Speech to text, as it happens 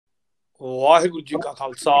ਵਾਹਿਗੁਰੂ ਜੀ ਕਾ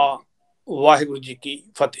ਖਾਲਸਾ ਵਾਹਿਗੁਰੂ ਜੀ ਕੀ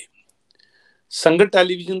ਫਤਿਹ। ਸੰਗਤ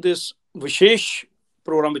ਟੈਲੀਵਿਜ਼ਨ ਦੇ ਇਸ ਵਿਸ਼ੇਸ਼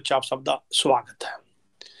ਪ੍ਰੋਗਰਾਮ ਵਿੱਚ ਆਪ ਸਭ ਦਾ ਸਵਾਗਤ ਹੈ।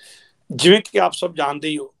 ਜਿਵੇਂ ਕਿ ਆਪ ਸਭ ਜਾਣਦੇ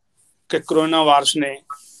ਹੀ ਹੋ ਕਿ ਕਰੋਨਾ ਵਾਇਰਸ ਨੇ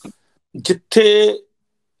ਜਿੱਥੇ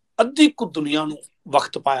ਅੱਧੀ ਕੁ ਦੁਨੀਆ ਨੂੰ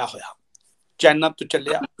ਵਕਤ ਪਾਇਆ ਹੋਇਆ, ਚਾਈਨਾ ਤੋਂ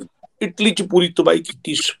ਚੱਲਿਆ, ਇਟਲੀ 'ਚ ਪੂਰੀ ਤਬਾਹੀ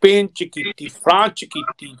ਕੀਤੀ, ਸਪੇਨ 'ਚ ਕੀਤੀ, ਫਰਾਂਸ 'ਚ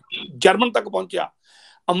ਕੀਤੀ, ਜਰਮਨ ਤੱਕ ਪਹੁੰਚਿਆ,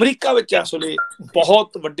 ਅਮਰੀਕਾ ਵਿੱਚ ਇਸ ਵੇਲੇ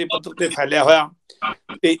ਬਹੁਤ ਵੱਡੇ ਪੱਧਰ ਤੇ ਫੈਲਿਆ ਹੋਇਆ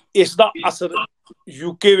ਤੇ ਇਸ ਦਾ ਅਸਰ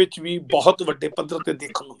ਯੂਕੇ ਵਿੱਚ ਵੀ ਬਹੁਤ ਵੱਡੇ ਪੱਧਰ ਤੇ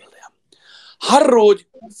ਦੇਖਣ ਨੂੰ ਮਿਲ ਰਿਹਾ। ਹਰ ਰੋਜ਼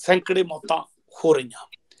ਸੈਂਕੜੇ ਮੌਤਾਂ ਹੋ ਰਹੀਆਂ,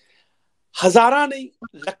 ਹਜ਼ਾਰਾਂ ਨਹੀਂ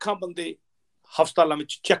ਲੱਖਾਂ ਬੰਦੇ ਹਸਪਤਾਲਾਂ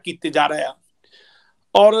ਵਿੱਚ ਚੈੱਕ ਕੀਤੇ ਜਾ ਰਹੇ ਆ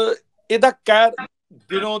ਔਰ ਇਹਦਾ ਕਹਿਰ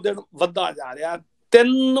ਦਿਨੋਂ ਦਿਨ ਵੱਧਦਾ ਜਾ ਰਿਹਾ।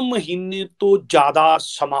 3 ਮਹੀਨੇ ਤੋਂ ਜ਼ਿਆਦਾ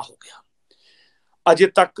ਸਮਾਂ ਹੋ ਗਿਆ, ਅਜੇ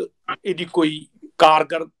ਤੱਕ ਇਹਦੀ ਕੋਈ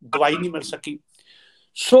ਕਾਰਗਰ ਦਵਾਈ ਨਹੀਂ ਮਿਲ ਸਕੀ।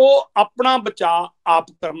 ਸੋ ਆਪਣਾ ਬਚਾਅ ਆਪ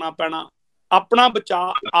ਕਰਨਾ ਪੈਣਾ। ਆਪਣਾ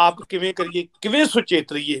ਬਚਾਅ ਆਪ ਕਿਵੇਂ ਕਰੀਏ, ਕਿਵੇਂ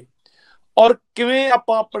ਸੁਚੇਤ ਰਹੀਏ ਔਰ ਕਿਵੇਂ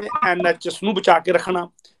ਆਪਾਂ ਆਪਣੇ NHS ਨੂੰ ਬਚਾ ਕੇ ਰੱਖਣਾ,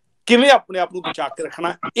 ਕਿਵੇਂ ਆਪਣੇ ਆਪ ਨੂੰ ਬਚਾ ਕੇ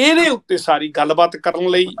ਰੱਖਣਾ, ਇਹਦੇ ਉੱਤੇ ਸਾਰੀ ਗੱਲਬਾਤ ਕਰਨ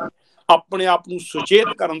ਲਈ, ਆਪਣੇ ਆਪ ਨੂੰ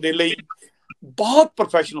ਸੁਚੇਤ ਕਰਨ ਦੇ ਲਈ ਬਹੁਤ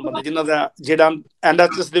ਪ੍ਰੋਫੈਸ਼ਨਲ ਬੰਦੇ ਜਿਨ੍ਹਾਂ ਦਾ ਜਿਹੜਾ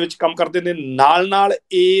NHS ਦੇ ਵਿੱਚ ਕੰਮ ਕਰਦੇ ਨੇ, ਨਾਲ ਨਾਲ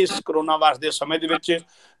ਇਸ ਕਰੋਨਾ ਵਾਇਰਸ ਦੇ ਸਮੇਂ ਦੇ ਵਿੱਚ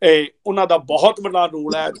ਉਹਨਾਂ ਦਾ ਬਹੁਤ ਵੱਡਾ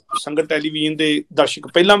ਰੋਲ ਹੈ। ਸੰਗਤ ਟੈਲੀਵਿਜ਼ਨ ਦੇ ਦਰਸ਼ਕ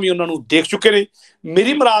ਪਹਿਲਾਂ ਵੀ ਉਹਨਾਂ ਨੂੰ ਦੇਖ ਚੁੱਕੇ ਨੇ।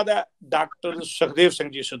 ਮੇਰੀ ਮੁਰਾਦ ਹੈ ਡਾਕਟਰ ਸੁਖਦੇਵ ਸਿੰਘ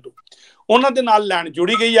ਜੀ ਸਿੱਧੂ, ਉਹਨਾਂ ਦੇ ਨਾਲ ਲਾਈਨ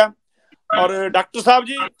ਜੁੜੀ ਗਈ ਆ। ਔਰ ਡਾਕਟਰ ਸਾਹਿਬ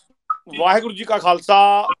ਜੀ, ਵਾਹਿਗੁਰੂ ਜੀ ਕਾ ਖਾਲਸਾ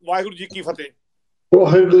ਵਾਹਿਗੁਰੂ ਜੀ ਕੀ ਫਤਿਹ।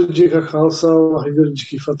 ਵਾਹਿਗੁਰੂ ਜੀ ਕਾ ਖਾਲਸਾ ਵਾਹਿਗੁਰੂ ਜੀ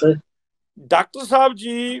ਕੀ ਫਤਿਹ। ਡਾਕਟਰ ਸਾਹਿਬ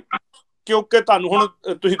ਜੀ, ਕਿਉਂਕਿ ਤੁਹਾਨੂੰ ਹੁਣ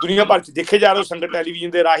ਤੁਸੀਂ ਦੁਨੀਆ ਭਰ 'ਚ ਦੇਖੇ ਜਾ ਰਹੇ ਹੋ ਸੰਗਤ ਟੈਲੀਵਿਜ਼ਨ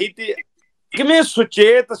ਦੇ ਰਾਹੀਂ, ਤੇ ਕਿਵੇਂ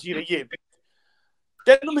ਸੁਚੇਤ ਅਸੀਂ ਰਹੀਏ।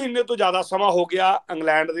 3 ਮਹੀਨੇ ਤੋਂ ਜ਼ਿਆਦਾ ਸਮਾਂ ਹੋ ਗਿਆ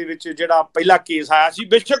ਇੰਗਲੈਂਡ ਦੇ ਵਿੱਚ ਜਿਹੜਾ ਪਹਿਲਾ ਕੇਸ ਆਇਆ ਸੀ,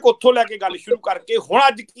 ਬੇਸ਼ੱਕ ਉੱਥੋਂ ਲੈ ਕੇ ਗੱਲ ਸ਼ੁਰੂ ਕਰਕੇ ਹੁਣ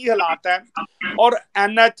ਅੱਜ ਕੀ ਹਾਲਾਤ ਹੈ ਔਰ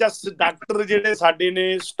NHS ਡਾਕਟਰ ਜਿਹੜੇ ਸਾਡੇ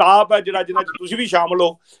ਨੇ, ਸਟਾਫ ਹੈ ਜਿਹੜਾ, ਜਿਹਨਾਂ 'ਚ ਤੁਸੀਂ ਵੀ ਸ਼ਾਮਲ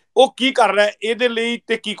ਹੋ, ਉਹ ਕੀ ਕਰ ਰਿਹਾ ਇਹਦੇ ਲਈ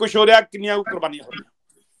ਤੇ ਕੀ ਕੁਛ ਹੋ ਰਿਹਾ, ਕਿੰਨੀਆਂ ਕੁਰਬਾਨੀਆਂ ਹੋ ਰਹੀਆਂ।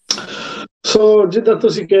 ਸੋ ਜਿੱਦਾਂ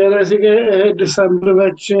ਤੁਸੀਂ ਕਹਿ ਰਹੇ ਸੀਗੇ, ਇਹ ਦਸੰਬਰ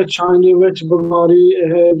ਵਿੱਚ ਚਾਈਨਾ ਵਿੱਚ ਬਿਮਾਰੀ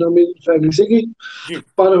ਇਹ ਨਵੀਂ ਫੈਲੀ ਸੀਗੀ,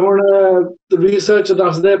 ਪਰ ਹੁਣ ਰਿਸਰਚ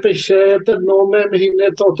ਦੱਸਦੇ ਪਏ 6 ਤੇ 9ਵੇਂ ਮਹੀਨੇ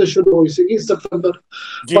ਤੋਂ ਤੇ ਸ਼ੁਰੂ ਹੋਈ ਸੀਗੀ ਸਤੰਬਰ,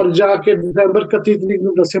 ਪਰ ਜਾ ਕੇ ਦਸੰਬਰ 31 ਤਰੀਕ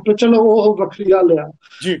ਨੂੰ ਦੱਸਿਆ। ਪਰ ਚਲੋ ਉਹ ਵੱਖਰੀ ਗੱਲ ਆ।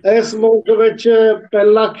 ਇਸ ਮੁਲਕ ਵਿੱਚ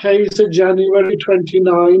ਪਹਿਲਾ ਕੇਸ ਜਨਵਰੀ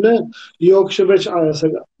 29 ਯੋਰਕਸ਼ਾਇਰ ਵਿੱਚ ਆਇਆ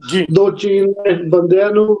ਸੀਗਾ। 2 ਚੀਨ ਦੇ ਬੰਦਿਆਂ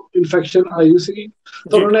ਨੂੰ ਇਨਫੈਕਸ਼ਨ ਆਈ ਸੀਗੀ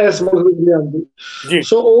ਤਾਂ ਉਹਨਾਂ ਨੇ ਇਸ ਮੁਲਕ ਵਿੱਚ ਲਿਆਂਦੀ।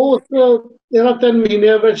 ਸੋ ਉਹ ਇਹਨਾਂ 3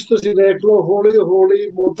 ਮਹੀਨਿਆਂ ਵਿੱਚ ਤੁਸੀਂ ਦੇਖ ਲਓ, ਹੌਲੀ ਹੌਲੀ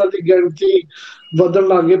ਮੌਤਾਂ ਦੀ ਗਿਣਤੀ ਵਧਣ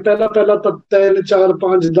ਲੱਗ ਗਈ। ਪਹਿਲਾਂ ਤਾਂ 3, 4,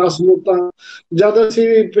 5, 10 ਮੌਤਾਂ। ਜਦ ਅਸੀਂ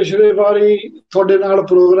ਪਿਛਲੇ ਵਾਰੀ ਤੁਹਾਡੇ ਨਾਲ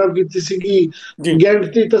ਪ੍ਰੋਗਰਾਮ ਕੀਤੀ ਸੀਗੀ,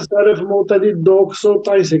 ਗਿਣਤੀ ਤਾਂ ਸਿਰਫ ਮੌਤਾਂ ਦੀ 200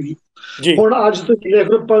 ਤਾਈਂ ਸੀਗੀ। ਹੁਣ ਅੱਜ ਤੁਸੀਂ ਦੇਖ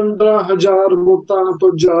ਲਓ 15,000 ਮੌਤਾਂ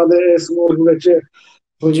ਤੋਂ ਜ਼ਿਆਦਾ ਇਸ ਮੁਲਕ ਵਿੱਚ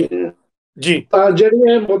ਹੋਈਆਂ। ਤਾਂ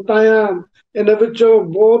ਜਿਹੜੀਆਂ ਮੌਤਾਂ ਆ ਇਹਨਾਂ ਵਿੱਚੋਂ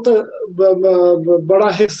ਬਹੁਤ ਬੜਾ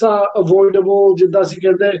ਹਿੱਸਾ ਅਵੋਇਡੇਬਲ, ਜਿੱਦਾਂ ਅਸੀਂ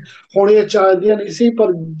ਕਹਿੰਦੇ, ਹੋਣੀਆਂ ਚਾਹੀਦੀਆਂ ਨਹੀਂ ਸੀ,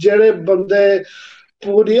 ਪਰ ਜਿਹੜੇ ਬੰਦੇ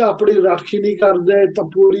ਪੂਰੀ ਆਪਣੀ ਰਾਖੀ ਨਹੀਂ ਕਰਦੇ ਤਾਂ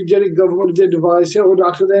ਪੂਰੀ ਜਿਹੜੀ ਗਵਰਨਮੈਂਟ ਦੇ ਡਿਵਾਈਸ ਹੈ ਉਹ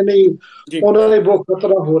ਰੱਖਦੇ ਨਹੀਂ, ਉਹਨਾਂ ਲਈ ਬਹੁਤ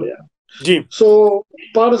ਖਤਰਾ ਹੋ ਰਿਹਾ। ਸੋ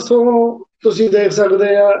ਪਰਸੋਂ ਤੁਸੀਂ ਦੇਖ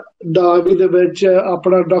ਸਕਦੇ ਆ ਡਾਰਬੀ ਦੇ ਵਿੱਚ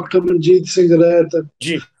ਆਪਣਾ ਡਾਕਟਰ ਰਣਜੀਤ ਸਿੰਘ ਰਹਿਤ,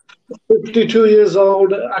 52 years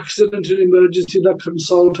old, accident and emergency the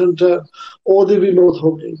consultant, ਉਹਦੀ ਵੀ ਮੌਤ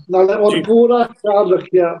ਹੋ ਗਈ। ਨਾਲੇ ਉਹ ਪੂਰਾ ਖਿਆਲ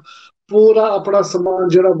ਰੱਖਿਆ, ਪੂਰਾ ਆਪਣਾ ਸਮਾਨ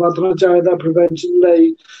ਜਿਹੜਾ ਵਰਤਣਾ ਚਾਹੀਦਾ ਪ੍ਰੀਵੈਂਸ਼ਨ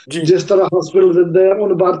ਲਈ, ਜਿਸ ਤਰ੍ਹਾਂ ਹਸਪੀਟਲ ਦਿੰਦੇ ਆ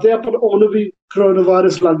ਉਹਨੂੰ ਵਰਤਿਆ, ਪਰ ਉਹਨੂੰ ਵੀ ਕਰੋਨਾ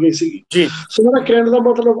ਵਾਇਰਸ ਲੱਗ ਗਈ ਸੀਗੀ। ਸੋ ਮੇਰਾ ਕਹਿਣ ਦਾ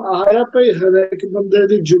ਮਤਲਬ ਆਇਆ ਵੀ ਹਰੇਕ ਬੰਦੇ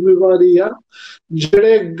ਦੀ ਜ਼ਿੰਮੇਵਾਰੀ ਆ,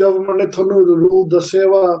 ਜਿਹੜੇ ਗਵਰਨਮੈਂਟ ਨੇ ਤੁਹਾਨੂੰ ਰੂਲ ਦੱਸੇ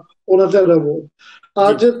ਵਾ ਉਹਨਾਂ ਤੇ ਰਹੋ।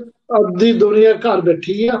 ਅੱਜ ਅੱਧੀ ਦੁਨੀਆ ਘਰ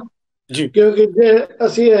ਬੈਠੀ ਆ, ਕਿਉਂਕਿ ਜੇ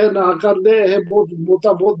ਅਸੀਂ ਇਹ ਨਾ ਕਰਦੇ ਇਹ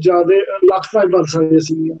ਮੌਤਾਂ ਬਹੁਤ ਜ਼ਿਆਦਾ ਲੱਖ ਤੱਕ ਵੱਧ ਸਕਦੀਆਂ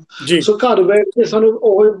ਸੀਗੀਆਂ। ਸੋ ਘਰ ਬੈਠ ਕੇ ਸਾਨੂੰ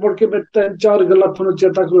ਉਹ ਮੁੜ ਕੇ 3-4 ਗੱਲਾਂ ਤੁਹਾਨੂੰ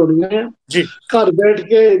ਚੇਤਾ ਕਰਾਉਣੀਆਂ ਆ। ਘਰ ਬੈਠ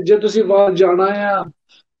ਕੇ ਜੇ ਤੁਸੀਂ ਬਾਹਰ ਜਾਣਾ ਆ,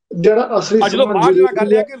 ਜਿਹੜਾ ਅਸਲੀ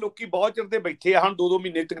ਗੱਲ ਹੈ ਕਿ ਲੋਕੀ ਬਹੁਤ ਚਿਰ ਦੇ ਬੈਠੇ ਆ, ਹੁਣ 2-2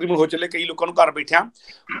 ਮਹੀਨੇ ਤਕਰੀਬਨ ਹੋ ਚੱਲੇ ਕਈ ਲੋਕਾਂ ਨੂੰ ਘਰ ਬੈਠਿਆ,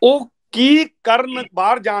 ਉਹ ਕੀ ਕਰਨ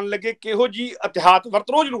ਬਾਹਰ ਜਾਣ ਲੱਗੇ, ਕਿਹੋ ਜਿਹੀ ਅਹਿਤਿਆਤ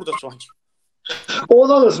ਵਰਤੋਂ, ਜ਼ਰੂਰ ਦੱਸੋ।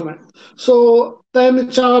 ਉਹਦਾ ਦੱਸਣਾ। ਸੋ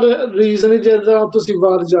 3-4 ਰੀਜ਼ਨ ਜਿਹਦਾ ਤੁਸੀਂ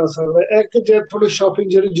ਬਾਹਰ ਜਾ ਸਕਦੇ। ਇੱਕ, ਜੇ ਤੁਹਾਡੀ ਸ਼ਾਪਿੰਗ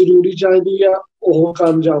ਜਿਹੜੀ ਜ਼ਰੂਰੀ ਚਾਹੀਦੀ ਆ ਉਹ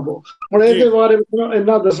ਕਰਨ ਜਾਵੋ। ਹੁਣ ਇਹਦੇ ਬਾਰੇ ਵਿੱਚ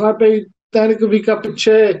ਇੰਨਾ ਦੱਸਣਾ ਪਈ, 3 ਵੀਕਾਂ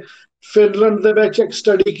ਪਿੱਛੇ ਫਿਨਲੈਂਡ ਦੇ ਵਿੱਚ ਇੱਕ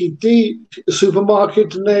ਸਟੱਡੀ ਕੀਤੀ,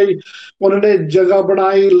 ਸੁਪਰਮਾਰਕੀਟ ਨੇ ਉਹਨਾਂ ਨੇ ਜਗ੍ਹਾ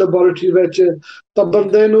ਬਣਾਈ ਲੈਬੋਰੇਟਰੀ ਵਿੱਚ, ਤਾਂ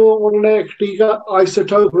ਬੰਦੇ ਨੂੰ ਉਹਨਾਂ ਨੇ ਇੱਕ ਟੀਕਾ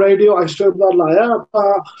ਆਈਸੋਟੋਪ ਰੇਡੀਓ ਆਈਸੋਟੋਪ ਦਾ ਲਾਇਆ,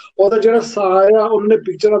 ਤਾਂ ਉਹਦਾ ਜਿਹੜਾ ਸਾਹ ਆ ਉਹਨਾਂ ਨੇ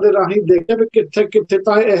ਪਿਕਚਰਾਂ ਦੇ ਰਾਹੀਂ ਦੇਖਿਆ ਵੀ ਕਿੱਥੇ ਕਿੱਥੇ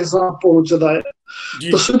ਤਾਂ ਇਹ ਸਾਹ ਪਹੁੰਚਦਾ ਹੈ।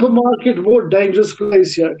 ਤਾਂ ਸੁਪਰਮਾਰਕੀਟ ਬਹੁਤ ਡੇਂਜਰਸ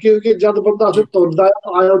ਪਲੇਸ ਆ, ਕਿਉਂਕਿ ਜਦ ਬੰਦਾ ਉੱਥੇ ਤੁਰਦਾ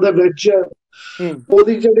ਆਇਲ ਦੇ ਵਿੱਚ,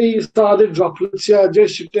 ਉਹਦੀ ਜਿਹੜੀ ਸਾਹ ਦੇ ਡ੍ਰੌਪਲੇਟਸ ਆ, ਜੇ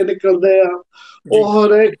ਛਿੱਟੇ ਨਿਕਲਦੇ ਆ, ਉਹ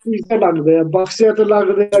ਹਰੇਕ ਚੀਜ਼ ਤੇ ਲੱਗਦੇ ਆ, ਬਕਸਿਆਂ ਤੇ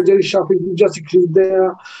ਲੱਗਦੇ ਆ ਜਿਹੜੀ ਸ਼ਾਪਿੰਗ ਚੀਜ਼ਾਂ ਅਸੀਂ ਖਰੀਦਦੇ ਆ,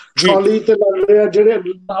 ਟਰਾਲੀ ਤੇ ਲੱਗਦੇ ਆ, ਜਿਹੜੇ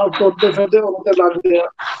ਨਾਲ ਤੁਰਦੇ ਫਿਰਦੇ ਉਹਨਾਂ ਤੇ ਲੱਗਦੇ ਆ,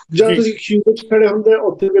 ਜਦ ਤੁਸੀਂ ਖੀਰ ਚ ਖੜੇ ਹੁੰਦੇ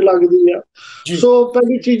ਉੱਥੇ ਵੀ ਲੱਗਦੀ ਆ। ਸੋ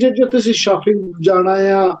ਪਹਿਲੀ ਚੀਜ਼ ਜੇ ਤੁਸੀਂ ਸ਼ਾਪਿੰਗ ਜਾਣਾ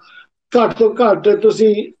ਆ, ਘੱਟ ਤੋਂ ਘੱਟ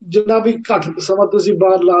ਤੁਸੀਂ ਜਿੰਨਾ ਵੀ ਘੱਟ ਸਮਾਂ ਤੁਸੀਂ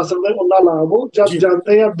ਬਾਹਰ ਲਾ ਸਕਦੇ ਉਹਨਾਂ ਲਾਵੋ। ਜਦ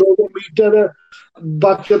ਜਾਂਦੇ ਆ 2 ਮੀਟਰ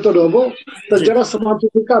ਬਚ ਕੇ ਤੋਂ ਰਵੋ। ਤਾਂ ਜਿਹੜਾ ਸਮਾਨ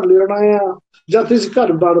ਤੁਸੀਂ ਘਰ ਲਿਆਉਣਾ ਆ ਜਦ ਤੁਸੀਂ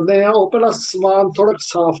ਘਰ ਵੜਦੇ ਆ ਉਹ ਪਹਿਲਾਂ ਸਮਾਨ ਥੋੜਾ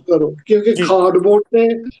ਸਾਫ਼ ਕਰੋ, ਕਿਉਂਕਿ ਕਾਰਡਬੋਰਡ ਤੇ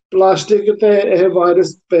ਪਲਾਸਟਿਕ ਤੇ ਇਹ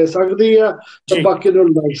ਵਾਇਰਸ ਪੈ ਸਕਦੀ ਆ ਤਾਂ ਬਾਕੀ ਨੂੰ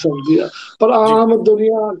ਲੱਗ ਸਕਦੀ ਆ। ਪਰ ਆਮ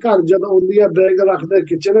ਦੁਨੀਆ ਘਰ ਜਦੋਂ ਆਉਂਦੀ ਆ ਬੈਗ ਰੱਖਦੇ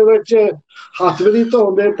ਕਿਚਨ ਵਿੱਚ, ਹੱਥ ਵੀ ਨਹੀਂ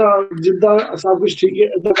ਧੋਂਦੇ, ਤਾਂ ਜਿੱਦਾਂ ਸਭ ਕੁਝ ਠੀਕ ਹੈ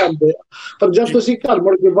ਏਦਾਂ ਕਰਦੇ ਆ। ਪਰ ਜਦ ਤੁਸੀਂ ਘਰ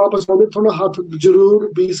ਮੁੜ ਕੇ ਵਾਪਸ ਆਉਂਦੇ ਤੁਹਾਨੂੰ ਹੱਥ ਜ਼ਰੂਰ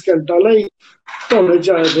 20 ਘੰਟਾ ਲਈ ਧੋਣੇ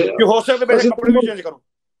ਚਾਹੀਦੇ ਆ। ਹੋ ਸਕਦਾ ਕੱਪੜੇ ਵੀ ਚੇਂਜ ਕਰੋ,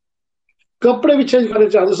 ਕੱਪੜੇ ਵੀ ਚੇਂਜ ਕਰਨੇ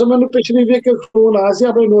ਚਾਹੀਦੇ। ਸੋ ਮੈਨੂੰ ਪਿਛਲੀ ਵੀਕ ਇੱਕ ਫੋਨ ਆਇਆ ਸੀ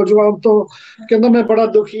ਆਪਣੇ ਨੌਜਵਾਨ ਤੋਂ, ਕਹਿੰਦਾ ਮੈਂ ਬੜਾ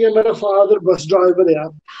ਦੁਖੀ ਹਾਂ, ਮੇਰਾ ਫਾਦਰ ਬੱਸ ਡਰਾਈਵਰ ਆ,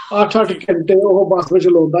 8-8 ਘੰਟੇ ਉਹ ਬੱਸ ਵਿੱਚ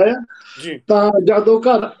ਲਾਉਂਦਾ ਆ, ਤਾਂ ਜਦੋਂ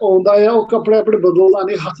ਘਰ ਆਉਂਦਾ ਆ ਉਹ ਕੱਪੜੇ ਆਪਣੇ ਬਦਲਦਾ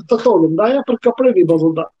ਨਹੀਂ, ਹੱਥ ਤਾਂ ਧੋ ਲੈਂਦਾ ਆ ਪਰ ਕੱਪੜੇ ਨਹੀਂ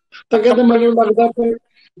ਬਦਲਦਾ। ਤਾਂ ਕਹਿੰਦੇ ਮੈਨੂੰ ਲੱਗਦਾ ਕਿ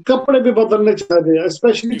ਕੱਪੜੇ ਵੀ ਬਦਲਣੇ ਚਾਹੀਦੇ ਆ,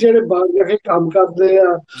 ਸਪੈਸ਼ਲੀ ਜਿਹੜੇ ਬਾਹਰ ਜਾ ਕੇ ਕੰਮ ਕਰਦੇ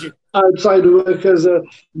ਆ, ਆਊਟਸਾਈਡ ਵਰਕਰਸ।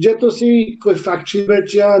 ਜੇ ਤੁਸੀਂ ਕੋਈ ਫੈਕਟਰੀ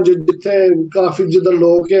ਵਿੱਚ ਆ ਜਿੱਥੇ ਕਾਫੀ ਜਿੱਦਾਂ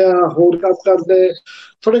ਲੋਕ ਆ ਹੋਰ ਕੰਮ ਕਰਦੇ,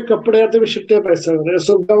 ਥੋੜੇ ਕੱਪੜਿਆਂ ਤੇ ਵੀ ਛਿੱਟੇ ਪੈ ਸਕਦੇ।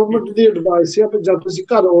 ਸੋ ਗਵਰਨਮੈਂਟ ਦੀ ਐਡਵਾਈਸ ਹੈ ਕਿ ਜਦ ਤੁਸੀਂ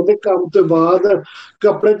ਘਰ ਆਉਂਦੇ ਕੰਮ ਤੋਂ ਬਾਅਦ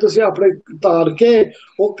ਕੱਪੜੇ ਤੁਸੀਂ ਆਪਣੇ ਉਤਾਰ ਕੇ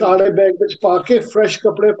ਉਹ ਕਾਲੇ ਬੈਗ ਵਿੱਚ ਪਾ ਕੇ ਫਰੈਸ਼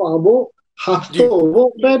ਕੱਪੜੇ ਪਾਵੋ, ਹੱਥ ਧੋਵੋ,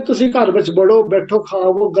 ਫਿਰ ਤੁਸੀਂ ਘਰ ਵਿੱਚ ਵੜੋ, ਬੈਠੋ,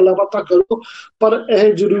 ਖਾਵੋ, ਗੱਲਾਂ ਬਾਤਾਂ ਕਰੋ। ਪਰ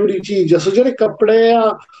ਇਹ ਜ਼ਰੂਰੀ ਚੀਜ਼ ਹੈ। ਸੋ ਜਿਹੜੇ ਕੱਪੜੇ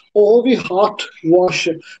ਆ ਉਹ ਵੀ ਹੌਟ ਵਾਸ਼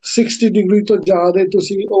 60 ਡਿਗਰੀ ਤੋਂ ਜ਼ਿਆਦਾ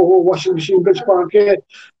ਤੁਸੀਂ ਉਹ ਵਾਸ਼ਿੰਗ ਮਸ਼ੀਨ ਵਿੱਚ ਪਾ ਕੇ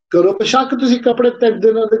ਕਰੋ। ਬੇਸ਼ੱਕ ਤੁਸੀਂ ਕੱਪੜੇ 3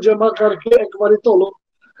 ਦਿਨਾਂ ਦੇ ਜਮਾ ਕਰਕੇ ਇੱਕ ਵਾਰੀ ਧੋ ਲਓ,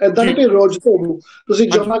 ਏਦਾਂ ਨਹੀਂ ਕਿ ਰੋਜ਼ ਧੋ ਲਓ, ਤੁਸੀਂ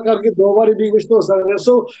ਜਮਾ ਕਰਕੇ 2 ਵਾਰੀ ਵੀ ਵਿੱਚ ਧੋ ਸਕਦੇ ਹੋ।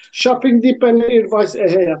 ਸੋ ਸ਼ਾਪਿੰਗ ਦੀ ਪਹਿਲੀ ਐਡਵਾਈਸ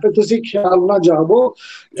ਇਹ ਹੈ ਕਿ ਤੁਸੀਂ ਖਿਆਲ ਨਾ ਜਾਵੋ,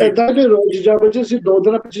 ਏਦਾਂ ਕਿ ਰੋਜ਼ ਜਾਵੋ, ਜੇ ਤੁਸੀਂ 2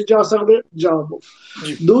 ਦਿਨਾਂ ਪਿੱਛੇ ਜਾ ਸਕਦੇ ਜਾਵੋ।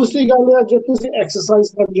 ਦੂਸਰੀ ਗੱਲ ਹੈ ਜੇ ਤੁਸੀਂ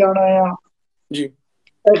ਐਕਸਰਸਾਈਜ਼ ਕਰਨ ਜਾਣਾ ਆ,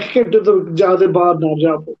 1 ਘੰਟੇ ਤੋਂ ਜ਼ਿਆਦਾ ਬਾਹਰ ਨਾ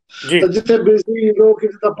ਜਾਵੋ। ਤਾਂ ਜਿੱਥੇ ਬਿਜ਼ੀ ਲੋਕ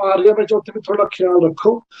ਜਿੱਦਾਂ ਪਾਰਕਾਂ ਵਿੱਚ ਉੱਥੇ ਵੀ ਥੋੜਾ ਖਿਆਲ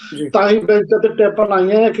ਰੱਖੋ। ਤਾਂ ਹੀ ਬੈਂਚਾਂ ਤੇ ਟੇਪਾਂ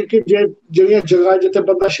ਲਾਈਆਂ ਕਿਉਂਕਿ ਜਿਹੜੀਆਂ ਜਗ੍ਹਾ ਜਿੱਥੇ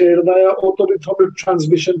ਬੰਦਾ ਛੇੜਦਾ ਆ ਉਹ ਤੋਂ ਵੀ ਤੁਹਾਨੂੰ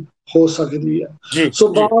ਟ੍ਰਾਂਸਮਿਸ਼ਨ ਹੋ ਸਕਦੀ ਹੈ। ਸੋ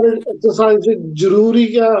ਬਾਹਰ ਐਕਸਰਸਾਈਜ਼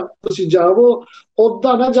ਜ਼ਰੂਰੀ ਆ, ਤੁਸੀਂ ਜਾਵੋ,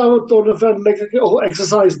 ਓਦਾਂ ਨਾ ਜਾਵੋ ਤੁਰਨ ਫਿਰਨ ਲੈ ਕੇ, ਉਹ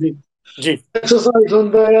ਐਕਸਰਸਾਈਜ਼ ਨਹੀਂ। ਐਕਸਰਸਾਈਜ਼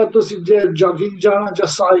ਹੁੰਦਾ ਆ ਤੁਸੀਂ ਜੇ ਜੋਗਿੰਗ ਜਾਣਾ ਜਾਂ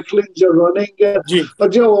ਸਾਈਕਲਿੰਗ ਜਾਂ ਰਨਿੰਗ, ਪਰ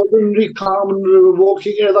ਜੇ ਆਰਡੀਨਰੀ ਕਾਮ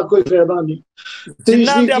ਵਾਕਿੰਗ ਇਹਦਾ ਕੋਈ ਫਾਇਦਾ ਨਹੀਂ।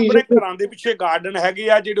 ਜਿਨ੍ਹਾਂ ਦੇ ਆਪਣੇ ਘਰਾਂ ਦੇ ਪਿੱਛੇ ਗਾਰਡਨ ਹੈਗੇ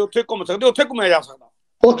ਆ ਜਿਹੜੇ ਉੱਥੇ ਘੁੰਮ ਸਕਦੇ, ਉੱਥੇ ਘੁੰਮਿਆ ਜਾ ਸਕਦਾ,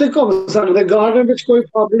 ਉੱਥੇ ਘੁੰਮ ਸਕਦੇ। ਗਾਰਡਨ ਵਿੱਚ ਕੋਈ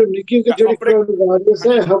ਪ੍ਰੋਬਲਮ ਨਹੀਂ, ਕਿਉਂਕਿ ਜਿਹੜੀ ਵਾਇਰਸ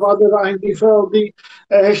ਹੈ ਹਵਾ ਦੇ ਰਾਹੀਂ ਨਹੀਂ ਫੈਲਦੀ,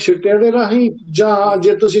 ਇਹ ਛਿੱਟੇ ਦੇ ਰਾਹੀਂ, ਜਾਂ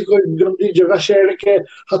ਜੇ ਤੁਸੀਂ ਕੋਈ ਗੰਦੀ ਜਗ੍ਹਾ ਛੇੜ ਕੇ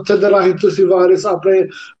ਹੱਥ ਦੇ ਰਾਹੀਂ ਤੁਸੀਂ ਵਾਇਰਸ ਆਪਣੇ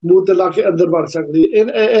ਮੂੰਹ ਤੇ ਲਾ ਕੇ ਅੰਦਰ ਵੜ ਸਕਦੀ।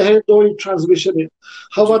 ਇਹ ਦੋ ਹੀ ਟ੍ਰਾਂਸਮਿਸ਼ਨ ਹੈ,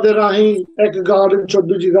 ਹਵਾ ਦੇ ਰਾਹੀਂ ਇੱਕ ਗਾਰਡਨ ਚੋਂ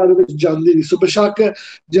ਦੂਜੀ ਗਾਰਡਨ ਵਿੱਚ ਜਾਂਦੀ ਨਹੀਂ। ਸੋ ਬੇਸ਼ੱਕ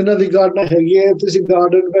ਜਿਨ੍ਹਾਂ ਦੀ ਗਾਰਡਨ ਹੈਗੀ ਹੈ ਤੁਸੀਂ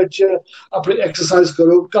ਗਾਰਡਨ ਵਿੱਚ ਆਪਣੀ ਐਕਸਰਸਾਈਜ਼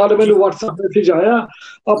ਕਰੋ। ਕੱਲ ਮੈਨੂੰ WhatsApp ਮੈਸੇਜ ਆਇਆ,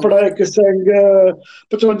 ਆਪਣਾ ਇੱਕ ਸਿੰਘ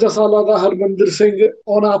 55 ਸਾਲਾਂ ਦਾ ਹਰਮਿੰਦਰ ਸਿੰਘ,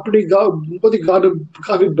 ਉਹਨਾਂ ਆਪਣੀ ਉਹਦੀ ਗਾਰਡਨ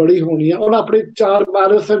ਕਾਫੀ ਬੜੀ ਹੋਣੀ ਆ, ਉਹਨਾਂ ਆਪਣੇ 4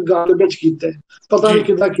 ਮੈਰਾਥਨ ਗਾਰਡਨ ਵਿੱਚ ਕੀਤੇ, ਪਤਾ ਨਹੀਂ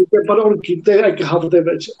ਕਿੱਦਾਂ ਕੀਤੇ ਪਰ ਉਹਨੇ ਕੀਤੇ 1 ਹਫ਼ਤੇ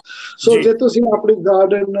ਵਿੱਚ। ਸੋ ਜੇ ਤੁਸੀਂ ਆਪਣੀ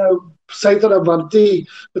ਗਾਰਡਨ ਸਹੀ ਤਰ੍ਹਾਂ ਵਰਤੀ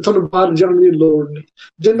ਤੁਹਾਨੂੰ ਬਾਹਰ ਜਾਣ ਦੀ ਲੋੜ ਨਹੀਂ,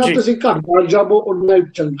 ਜਿੰਨਾ ਤੁਸੀਂ ਘਰ ਬਾਹਰ ਜਾਵੋ ਉਨਾ ਹੀ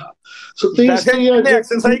ਚੰਗਾ। ਸੋ ਤੀਸਰੀ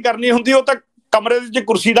ਐਕਸਰਸਾਈਜ਼ ਕਰਨੀ ਹੁੰਦੀ ਉਹ ਤਾਂ ਕਮਰੇ ਵਿੱਚ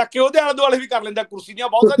ਕੁਰਸੀ ਰੱਖ ਕੇ ਉਹਦੇ ਆਲੇ ਦੁਆਲੇ ਵੀ ਕਰ ਲੈਂਦਾ, ਕੁਰਸੀ ਦੀਆਂ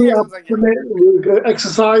ਬਹੁਤ ਸਾਰੀਆਂ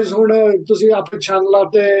ਐਕਸਰਸਾਈਜ਼। ਹੁਣ ਤੁਸੀਂ ਆਪਣੇ ਚੈਨਲਾਂ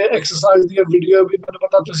ਤੇ ਐਕਸਰਸਾਈਜ਼ ਦੀਆਂ ਵੀਡੀਓ ਵੀ ਮੈਨੂੰ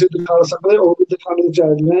ਪਤਾ ਤੁਸੀਂ ਦਿਖਾ ਸਕਦੇ, ਉਹ ਵੀ ਦਿਖਾਉਣੀ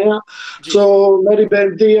ਚਾਹੀਦੀਆਂ ਆ। ਸੋ ਮੇਰੀ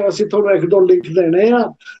ਬੇਨਤੀ ਹੈ ਅਸੀਂ ਤੁਹਾਨੂੰ 1-2 ਲਿੰਕ ਦੇਣੇ ਆ,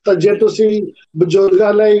 ਤਾਂ ਜੇ ਤੁਸੀਂ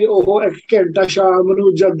ਬਜ਼ੁਰਗਾਂ ਲਈ ਉਹ 1 ਘੰਟਾ ਸ਼ਾਮ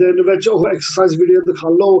ਨੂੰ ਜਾਂ ਦਿਨ ਵਿੱਚ ਉਹ ਐਕਸਰਸਾਈਜ਼ ਵੀਡੀਓ ਦਿਖਾ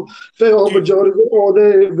ਲਓ, ਫਿਰ ਉਹ ਬਜ਼ੁਰਗ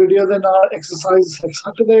ਉਹਦੇ ਵੀਡੀਓ ਦੇ ਨਾਲ ਐਕਸਰਸਾਈਜ਼ ਸਿੱਖ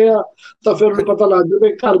ਸਕਦੇ ਆ। ਤਾਂ ਫਿਰ ਉਹਨੂੰ ਪਤਾ ਲੱਗ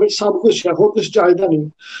ਜਾਵੇ ਘਰ ਵਿੱਚ ਸਭ ਕੁਛ ਹੈ, ਹੋਰ ਕੁਛ ਚਾਹੀਦਾ ਨਹੀਂ।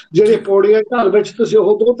 ਜਿਹੜੇ ਪੌੜੀਆਂ ਘਰ ਵਿੱਚ ਤੁਸੀਂ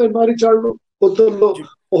ਉਹ 2-3 ਵਾਰੀ ਚੜ੍ਹ ਲਓ, ਉਤਰ ਲਓ,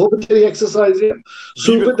 ਉਹ ਬਥੇਰੀ ਐਕਸਰਸਾਈਜ਼ ਹੈ।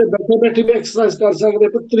 ਸੋਫੇ ਤੇ ਬੈਠੇ ਬੈਠੇ ਵੀ ਐਕਸਰਸਾਈਜ਼ ਕਰ ਸਕਦੇ,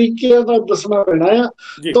 ਪਰ ਤਰੀਕੇ ਦਾ ਦੱਸਣਾ ਪੈਣਾ ਆ।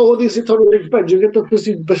 ਤਾਂ ਉਹਦੀ ਅਸੀਂ ਤੁਹਾਨੂੰ ਲਿੰਕ ਭੇਜਾਂਗੇ, ਤਾਂ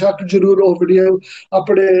ਤੁਸੀਂ ਬੇਸ਼ੱਕ ਜ਼ਰੂਰ ਉਹ ਵੀਡੀਓ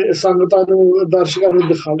ਆਪਣੇ ਸੰਗਤਾਂ ਨੂੰ, ਦਰਸ਼ਕਾਂ ਨੂੰ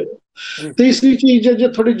ਦਿਖਾ ਲਿਓ। ਤੀਸਰੀ ਚੀਜ਼ ਹੈ ਜੇ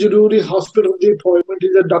ਥੋੜੀ ਜ਼ਰੂਰੀ ਹਸਪੀਟਲ ਦੀ ਅਪਾਇੰਟਮੈਂਟ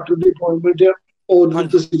ਜਾਂ ਡਾਕਟਰ ਦੀ ਅਪਾਇੰਟਮੈਂਟ ਹੈ, ਉਹ ਵੀ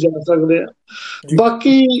ਤੁਸੀਂ ਜਾ ਸਕਦੇ ਆ।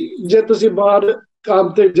 ਬਾਕੀ ਜੇ ਤੁਸੀਂ ਬਾਹਰ ਕੰਮ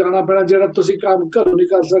ਤੇ ਜਾਣਾ ਪੈਣਾ, ਜਿਹੜਾ ਤੁਸੀਂ ਕੰਮ ਘਰੋਂ ਨਹੀਂ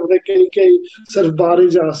ਕਰ ਸਕਦੇ, ਕਈ ਸਿਰਫ ਬਾਹਰ ਹੀ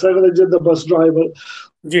ਜਾ ਸਕਦੇ, ਜਿੱਦਾਂ ਬੱਸ ਡਰਾਈਵਰ,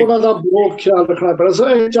 ਉਹਨਾਂ ਦਾ ਬਹੁਤ ਖਿਆਲ ਰੱਖਣਾ ਪੈਣਾ। ਸੋ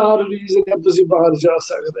ਇਹ 4 ਰੀਜ਼ਨ ਤੁਸੀਂ ਬਾਹਰ ਜਾ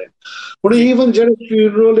ਸਕਦੇ। ਹੁਣ ਈਵਨ ਜਿਹੜੇ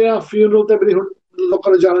ਫਿਊਨਰਲ ਆ, ਫਿਊਨਰਲ ਤੇ ਵੀ ਹੁਣ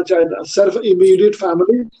ਲੋਕਾਂ ਨੂੰ ਜਾਣਾ ਚਾਹੀਦਾ, ਸਿਰਫ ਇਮੀਡੀਏਟ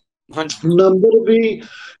ਫੈਮਿਲੀ ਨੰਬਰ ਵੀ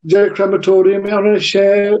ਜਿਹੜੇ ਕ੍ਰੈਮੇਟੋਰੀਅਮ ਹੈ ਉਹਨੇ 6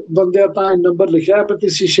 ਬੰਦਿਆਂ ਤਾਂ ਨੰਬਰ ਲਿਖਿਆ, ਪਰ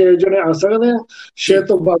ਤੁਸੀਂ 6 ਜਣੇ ਆ ਸਕਦੇ ਆ, 6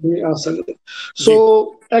 ਤੋਂ ਵੱਧ ਨਹੀਂ ਆ ਸਕਦੇ। ਸੋ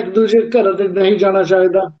ਇੱਕ ਦੂਜੇ ਘਰਾਂ ਤੇ ਨਹੀਂ ਜਾਣਾ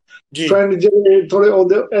ਚਾਹੀਦਾ, ਫਰੈਂਡ ਜਿਹੜੇ ਥੋੜੇ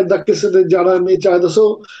ਆਉਂਦੇ ਏਦਾਂ ਕਿਸੇ ਦੇ ਜਾਣਾ ਨਹੀਂ ਚਾਹੀਦਾ। ਸੋ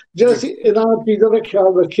ਜੇ ਅਸੀਂ ਇਹਨਾਂ ਚੀਜ਼ਾਂ ਦਾ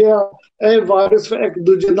ਖਿਆਲ ਰੱਖਿਆ, ਇਹ ਵਾਇਰਸ ਇੱਕ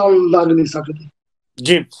ਦੂਜੇ ਨਾਲ ਲੱਗ ਨਹੀਂ ਸਕਦੇ।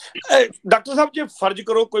 ਜੀ ਡਾਕਟਰ ਸਾਹਿਬ, ਜੇ ਫਰਜ਼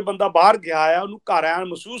ਕਰੋ ਕੋਈ ਬੰਦਾ ਬਾਹਰ ਗਿਆ ਆ, ਉਹਨੂੰ ਘਰ ਆਇਆ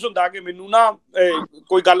ਮਹਿਸੂਸ ਹੁੰਦਾ ਕਿ ਮੈਨੂੰ ਨਾ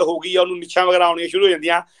ਕੋਈ ਗੱਲ ਹੋ ਗਈ ਆ, ਉਹਨੂੰ ਨਿੱਛਾਂ ਵਗੈਰਾ ਆਉਣੀਆਂ ਸ਼ੁਰੂ ਹੋ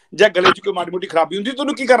ਜਾਂਦੀਆਂ ਜਾਂ ਗਲੇ 'ਚ ਕੋਈ ਮਾੜੀ ਮੋਟੀ ਖਰਾਬੀ ਹੁੰਦੀ, ਤਾਂ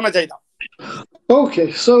ਉਹਨੂੰ ਕੀ ਕਰਨਾ ਚਾਹੀਦਾ? ਓਕੇ,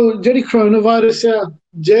 ਸੋ ਜਿਹੜੀ ਕਰੋਨਾ ਵਾਇਰਸ ਆ,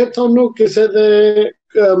 ਜੇ ਤੁਹਾਨੂੰ ਕਿਸੇ ਦੇ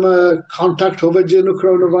ਕੰਟੈਕਟ ਹੋਵੇ ਜਿਹਨੂੰ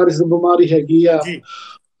ਕਰੋਨਾ ਵਾਇਰਸ ਦੀ ਬਿਮਾਰੀ ਹੈਗੀ ਆ,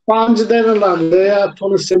 5 ਦਿਨ ਲੱਗਦੇ ਆ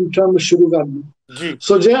ਤੁਹਾਨੂੰ ਸਿੰਪਟਮ ਸ਼ੁਰੂ ਕਰਨ ਨੂੰ।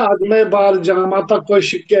 ਸੋ ਜੇ ਅੱਜ ਮੈਂ ਬਾਹਰ ਜਾਵਾਂ ਤਾਂ ਕੋਈ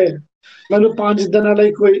ਸ਼ਿਕੇ ਮੈਨੂੰ 5 ਦਿਨਾਂ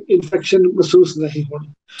ਲਈ ਕੋਈ ਇਨਫੈਕਸ਼ਨ ਮਹਿਸੂਸ ਨਹੀਂ ਹੋਣੀ।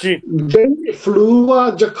 ਜਿਹੜੀ ਫਲੂ ਆ,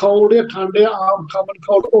 ਜ਼ੁਕਾਮ ਜਾਂ ਠੰਡ ਆ, ਆਮ ਕਾਮਨ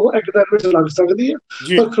ਕੋਲਡ, ਉਹ ਇੱਕ ਦਿਨ ਵਿੱਚ ਲੱਗ ਸਕਦੀ ਹੈ,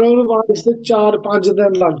 ਪਰ ਕਰੋਨਾ ਵਾਇਰਸ ਦੇ 4-5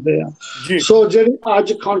 ਦਿਨ ਲੱਗਦੇ ਆ। ਸੋ ਜਿਹੜੀ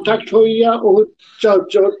ਅੱਜ ਕੰਟੈਕਟ ਹੋਈ ਆ ਉਹ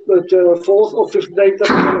 4th or 5th day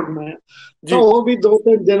ਤੱਕ ਲੱਗਣਾ ਹੈ, ਤਾਂ ਉਹ ਵੀ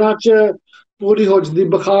 2-3 ਦਿਨਾਂ 'ਚ ਪੂਰੀ ਹੋ ਜਾਂਦੀ।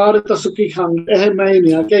 ਬੁਖਾਰ ਤਾਂ ਸੁੱਕੀ ਖੰਘ, ਇਹ ਮੈਂ ਹੀ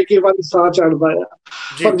ਨਹੀਂ ਆ ਕਿ ਕਈ ਵਾਰੀ ਸਾਹ ਚੜਦਾ ਆ,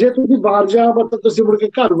 ਪਰ ਜੇ ਤੁਸੀਂ ਬਾਹਰ ਜਾਓ ਤਾਂ ਤੁਸੀਂ ਮੁੜ ਕੇ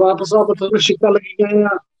ਘਰ ਵਾਪਸ ਆਓ, ਤੁਹਾਨੂੰ ਛਿੱਕਾਂ ਲੱਗੀਆਂ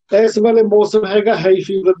ਆ। ਇਸ ਵੇਲੇ ਮੌਸਮ ਹੈਗਾ ਹਾਈ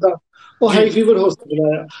ਫੀਵਰ ਦਾ, ਉਹ ਹਾਈ ਫੀਵਰ ਹੋ ਸਕਦਾ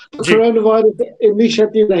ਆ। ਕਰੋਨਾ ਵਾਇਰਸ ਇੰਨੀ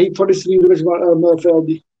ਛੇਤੀ ਨਹੀਂ ਤੁਹਾਡੇ ਸਰੀਰ ਵਿੱਚ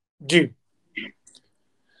ਫੈਲਦੀ। ਜੀ,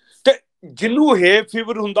 ਤੇ ਜਿਹਨੂੰ ਹੇ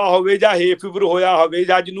ਫੀਵਰ ਹੁੰਦਾ ਹੋਵੇ ਜਾਂ ਹੇ ਫੀਵਰ ਹੋਇਆ ਹੋਵੇ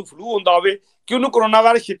ਜਾਂ ਜਿਹਨੂੰ ਫਲੂ ਹੁੰਦਾ ਹੋਵੇ, ਕਿ ਉਹਨੂੰ ਕਰੋਨਾ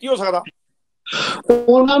ਵਾਇਰਸ ਛੇਤੀ ਹੋ ਸਕਦਾ?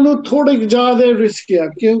 ਉਹਨਾਂ ਨੂੰ ਥੋੜੀ ਜ਼ਿਆਦਾ ਰਿਸਕ ਆ,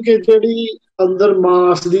 ਕਿਉਂਕਿ ਜਿਹੜੀ ਅੰਦਰ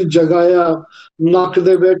ਮਾਸ ਦੀ ਜਗ੍ਹਾ ਆ, ਨੱਕ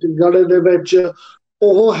ਦੇ ਵਿੱਚ, ਗਲੇ ਦੇ ਵਿੱਚ,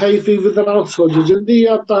 ਉਹ ਹਾਈ ਫੀਵਰ ਦੇ ਨਾਲ ਸੁੱਜ ਜਾਂਦੀ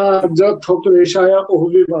ਆ, ਤਾਂ ਜਦ ਥੁੱਕ ਰੇਸ਼ਾ ਆ ਉਹ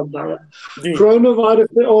ਵੀ ਵੱਧਦਾ ਆ। ਕਰੋਨਾ ਵਾਇਰਸ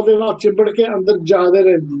ਤੇ ਉਹਦੇ ਨਾਲ ਚਿੰਬੜ ਕੇ ਅੰਦਰ ਜ਼ਿਆਦਾ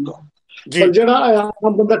ਰਹਿੰਦੀ ਆ। ਪਰ ਜਿਹੜਾ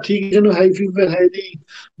ਆਮ ਬੰਦਾ ਠੀਕ, ਜਿਹਨੂੰ ਹਾਈ ਫੀਵਰ ਹੈ ਨਹੀਂ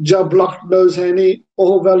ਜਾਂ ਬਲੌਕਡ ਨੋਜ਼ ਹੈ ਨਹੀਂ,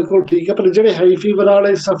 ਉਹ ਬਿਲਕੁਲ ਠੀਕ ਹੈ। ਪਰ ਜਿਹੜੇ ਹਾਈ ਫੀਵਰ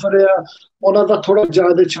ਵਾਲੇ ਸਫਰ ਆ, ਉਹਨਾਂ ਦਾ ਥੋੜਾ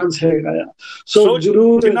ਜ਼ਿਆਦਾ ਚਾਂਸ ਹੈਗਾ ਆ। ਸੋ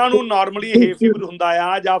ਜ਼ਰੂਰ ਜਿਨ੍ਹਾਂ ਨੂੰ ਨਾਰਮਲੀ ਹੇ ਫੀਵਰ ਹੁੰਦਾ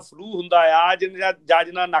ਆ ਜਾਂ ਫਲੂ ਹੁੰਦਾ ਆ, ਜਾਂ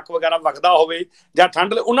ਜਿਹਨਾਂ ਨੱਕ ਵਗੈਰਾ ਵਗਦਾ ਹੋਵੇ ਜਾਂ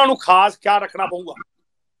ਠੰਡ, ਉਹਨਾਂ ਨੂੰ ਖਾਸ ਖਿਆਲ ਰੱਖਣਾ ਪਊਗਾ।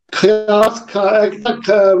 ਖਿਆਲ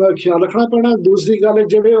ਰੱਖਣਾ ਪੈਣਾ। ਦੂਸਰੀ ਗੱਲ,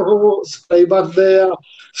 ਜਿਹੜੇ ਉਹ ਸਪਰੇ ਵਰਤਦੇ ਆ,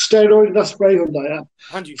 ਸਟੈਰੋਇਡ ਦਾ ਸਪਰੇ ਹੁੰਦਾ ਆ,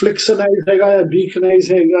 ਫਲਿਕਸਨਾਈਜ਼ ਹੈਗਾ ਆ,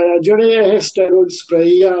 ਵੀਕਨਾਈਜ਼ ਹੈਗਾ ਆ, ਜਿਹੜੇ ਇਹ ਸਟੈਰੋਇਡ ਸਪਰੇ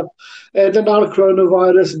ਆ, ਇਹਦੇ ਨਾਲ ਕਰੋਨਾ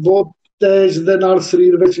ਵਾਇਰਸ ਬਹੁਤ ਤੇਜ਼ ਦੇ ਨਾਲ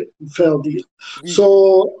ਸਰੀਰ ਵਿੱਚ ਫੈਲਦੀ ਹੈ। ਸੋ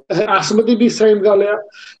ਐਸਮਾ ਦੀ ਵੀ ਸੇਮ ਗੱਲ ਆ,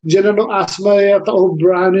 ਜਿਹਨਾਂ ਨੂੰ ਐਸਮਾ ਆ ਤਾਂ ਉਹ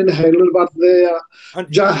ਬ੍ਰਾਂਡ ਇਨਹੇਲਰ ਵਰਤਦੇ ਆ,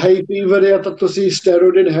 ਜਾਂ ਹਾਈ ਫੀਵਰ ਆ ਤਾਂ ਤੁਸੀਂ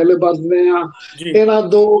ਸਟੈਰੋਇਡ ਇਨਹੇਲਰ ਵਰਤਦੇ ਆ। ਇਹਨਾਂ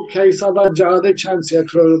 2 ਕੇਸਾਂ ਦਾ ਜ਼ਿਆਦਾ ਚਾਂਸ ਹੈ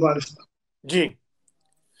ਕਰੋਨਾ ਵਾਇਰਸ ਦਾ। ਜੀ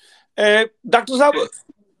ਡਾਕਟਰ ਸਾਹਿਬ,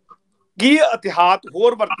 ਕੀ ਅਹਿਤਿਆਤ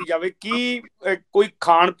ਹੋਰ ਵਰਤੀ ਜਾਵੇ? ਕੀ ਕੋਈ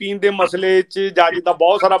ਖਾਣ ਪੀਣ ਦੇ ਮਸਲੇ 'ਚ, ਜਾਂ ਜਿੱਦਾਂ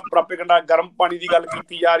ਬਹੁਤ ਸਾਰਾ ਪ੍ਰੋਪੇਗੈਂਡਾ, ਗਰਮ ਪਾਣੀ ਦੀ ਗੱਲ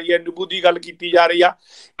ਕੀਤੀ ਜਾ ਰਹੀ ਹੈ, ਨਿੰਬੂ ਦੀ ਗੱਲ ਕੀਤੀ ਜਾ ਰਹੀ ਆ,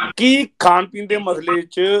 ਕੀ ਖਾਣ ਪੀਣ ਦੇ ਮਸਲੇ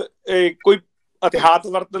 'ਚ ਕੋਈ ਅਹਿਤਿਆਤ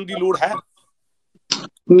ਵਰਤਣ ਦੀ ਲੋੜ ਹੈ?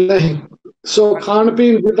 ਨਹੀਂ। ਸੋ ਖਾਣ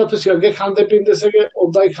ਪੀਣ ਜਿੱਦਾਂ ਤੁਸੀਂ ਅੱਗੇ ਖਾਂਦੇ ਪੀਂਦੇ ਸੀਗੇ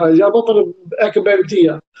ਓਦਾਂ ਹੀ ਖਾਈ ਜਾਵੋ, ਪਰ ਇੱਕ ਬੇਨਤੀ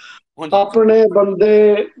ਆ, ਆਪਣੇ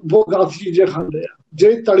ਬੰਦੇ ਬਹੁਤ ਗਲਤ ਚੀਜ਼ਾਂ ਖਾਂਦੇ ਆ।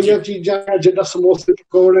 ਜਿਹੜੀ ਤਲੀਆਂ ਚੀਜ਼ਾਂ ਜਿੱਦਾਂ ਸਮੋਸੇ,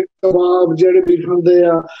 ਪਕੌੜੇ, ਕਬਾਬ ਜਿਹੜੇ ਵੀ ਖਾਂਦੇ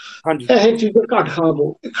ਆ, ਇਹ ਚੀਜ਼ਾਂ ਘੱਟ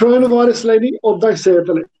ਖਾਵੋ। ਕਰੋਨਾ ਵਾਇਰਸ ਲਈ ਨਹੀਂ, ਓਦਾਂ ਹੀ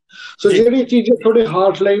ਸਿਹਤ ਲਈ। ਸੋ ਜਿਹੜੀਆਂ ਚੀਜ਼ਾਂ ਤੁਹਾਡੇ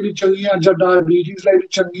ਹਾਰਟ ਲਈ ਵੀ ਚੰਗੀਆਂ ਜਾਂ ਡਾਇਬੀਟੀਜ਼ ਲਈ ਵੀ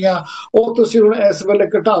ਚੰਗੀਆਂ, ਉਹ ਤੁਸੀਂ ਹੁਣ ਇਸ ਵੇਲੇ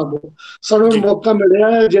ਘਟਾ ਦਿਓ। ਸਾਨੂੰ ਮੌਕਾ ਮਿਲਿਆ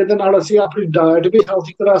ਹੈ ਜਿਹਦੇ ਨਾਲ ਅਸੀਂ ਆਪਣੀ ਡਾਇਟ ਵੀ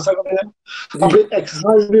ਹੈਲਥੀ ਕਰਾ ਸਕਦੇ ਹਾਂ, ਆਪਣੀ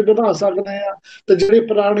ਐਕਸਰਸਾਈਜ਼ ਵੀ ਵਧਾ ਸਕਦੇ ਹਾਂ, ਤੇ ਜਿਹੜੀ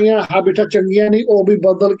ਪੁਰਾਣੀਆਂ ਹੈਬਿਟਾਂ ਚੰਗੀਆਂ ਨਹੀਂ ਉਹ ਵੀ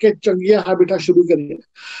ਬਦਲ ਕੇ ਚੰਗੀਆਂ ਹੈਬਿਟਾਂ ਸ਼ੁਰੂ ਕਰੀਏ।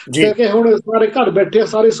 ਕਿਉਂਕਿ ਹੁਣ ਸਾਰੇ ਘਰ ਬੈਠੇ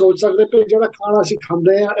ਸਾਰੇ ਸੋਚ ਸਕਦੇ ਕਿ ਜਿਹੜਾ ਖਾਣਾ ਅਸੀਂ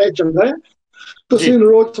ਖਾਂਦੇ ਆ ਇਹ ਚੰਗਾ ਹੈ। ਤੁਸੀਂ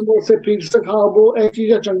ਰੋਜ਼ ਸਮੋਸੇ, ਪੀਜ਼ਾ ਖਾਵੋ, ਇਹ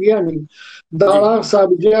ਚੀਜ਼ਾਂ ਚੰਗੀਆਂ ਨਹੀਂ। ਦਾਲਾਂ,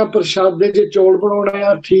 ਸਬਜ਼ੀਆਂ, ਪ੍ਰਸ਼ਾਦੇ, ਜੇ ਚੌਲ ਬਣਾਉਣੇ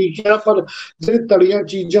ਆ ਠੀਕ ਆ, ਪਰ ਜਿਹੜੇ ਤਲੀਆਂ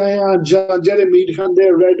ਚੀਜ਼ਾਂ ਆ ਜਾਂ ਜਿਹੜੇ ਮੀਟ ਖਾਂਦੇ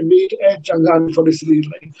ਆ, ਰੈਡ ਮੀਟ, ਇਹ ਚੰਗਾ ਨਹੀਂ ਤੁਹਾਡੇ ਸਰੀਰ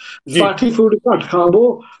ਲਈ। ਫੈਟੀ ਫੂਡ ਘੱਟ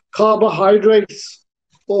ਖਾਵੋ। ਕਾਰਬੋਹਾਈਡਰੇਟਸ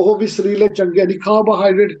ਉਹ ਵੀ ਸਰੀਰ ਲਈ ਚੰਗੇ ਨਹੀਂ।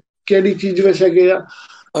 ਕਾਰਬੋਹਾਈਡਰੇਟ ਕਿਹੜੀ ਚੀਜ਼ ਵਿੱਚ ਹੈਗੇ ਆ?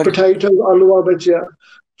 ਪੋਟੈਟੋ, ਆਲੂਆਂ ਵਿੱਚ ਆ,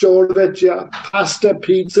 ਚੌਲ ਵਿੱਚ ਆ, ਪਾਸਤਾ,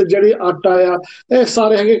 ਪੀਜ਼ਾ, ਜਿਹੜੀ ਆਟਾ ਆ, ਇਹ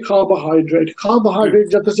ਸਾਰੇ ਹੈਗੇ ਕਾਰਬੋਹਾਈਡਰੇਟ। ਕਾਰਬੋਹਾਈਡਰੇਟ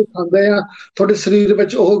ਜਦ ਤੁਸੀਂ ਖਾਂਦੇ ਆ ਤੁਹਾਡੇ ਸਰੀਰ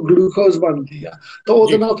ਵਿੱਚ ਉਹ ਗਲੂਕੋਜ਼ ਬਣਦੀ ਆ, ਤਾਂ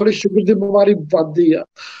ਉਹਦੇ ਨਾਲ ਥੋੜੀ ਸ਼ੂਗਰ ਦੀ ਬਿਮਾਰੀ ਵੱਧਦੀ ਆ।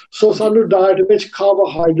 ਸੋ ਸਾਨੂੰ ਡਾਇਟ ਵਿੱਚ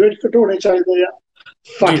ਕਾਰਬੋਹਾਈਡਰੇਟ ਘਟਾਉਣੇ ਚਾਹੀਦੇ ਆ,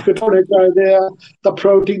 ਫੈਟ ਘਟਾਉਣੇ ਚਾਹੀਦੇ ਆ, ਤਾਂ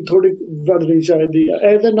ਪ੍ਰੋਟੀਨ ਥੋੜੀ ਵਧਣੀ ਚਾਹੀਦੀ ਆ।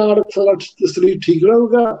 ਇਹਦੇ ਨਾਲ ਸਰੀਰ ਠੀਕ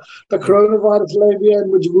ਰਹੂਗਾ, ਤਾਂ ਕਰੋਨਾ ਵਾਇਰਸ ਲਈ ਵੀ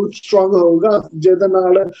ਮਜ਼ਬੂਤ, ਸਟਰੋਂਗ ਹੋਊਗਾ, ਜਿਹਦੇ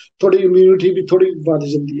ਨਾਲ ਥੋੜੀ ਇਮਿਊਨਿਟੀ ਵੀ ਥੋੜੀ ਵੱਧ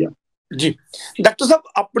ਜਾਂਦੀ ਆ। ਜੀ ਡਾਕਟਰ ਸਾਹਿਬ,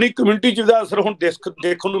 ਆਪਣੀ ਕਮਿਊਨਿਟੀ 'ਚ ਇਹਦਾ ਅਸਰ ਹੁਣ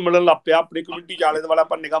ਦੇਖਣ ਨੂੰ ਮਿਲਣ ਲੱਗ ਪਿਆ। ਆਪਣੀ ਕਮਿਊਨਿਟੀ 'ਚ ਆਲੇ ਦੁਆਲੇ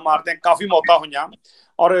ਆਪਾਂ ਨਿਗਾਹ ਮਾਰਦੇ ਹਾਂ, ਕਾਫੀ ਮੌਤਾਂ ਹੋਈਆਂ।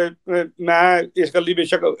 ਔਰ ਮੈਂ ਇਸ ਗੱਲ ਦੀ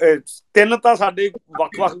ਬੇਸ਼ੱਕ 3 ਤਾਂ ਸਾਡੇ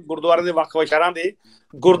ਵੱਖ-ਵੱਖ ਗੁਰਦੁਆਰਿਆਂ ਦੇ ਵੱਖ-ਵੱਖ ਸ਼ਹਿਰਾਂ ਦੇ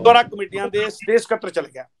ਗੁਰਦੁਆਰਾ ਕਮੇਟੀਆਂ ਦੇ ਸਟੇਟ ਸਕੱਤਰ ਚਲੇ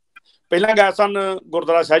ਗਿਆ। ਪਹਿਲਾਂ ਗਏ ਸਨ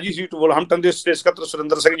ਗੁਰਦੁਆਰਾ ਸਹਿਜੀ ਸੀਟ ਵੋਲਹੰਪਟਨ ਦੇ ਸਟੇਟ ਸਕੱਤਰ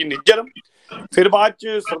ਸੁਰਿੰਦਰ ਸਿੰਘ ਜੀ ਨਿੱਜਰ। ਫਿਰ ਬਾਅਦ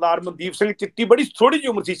 'ਚ ਸਰਦਾਰ ਮਨਦੀਪ ਸਿੰਘ ਚਿੱਟੀ, ਬੜੀ ਥੋੜੀ ਜਿਹੀ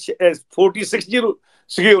ਉਮਰ ਸੀ, 46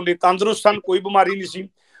 ਸੀਗੇ, ਉਹਨੇ ਤੰਦਰੁਸਤ ਸਨ, ਕੋਈ ਬਿਮਾਰੀ ਨਹੀਂ ਸੀ।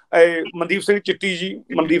 ਮਨਦੀਪ ਸਿੰਘ ਚਿੱਟੀ ਜੀ,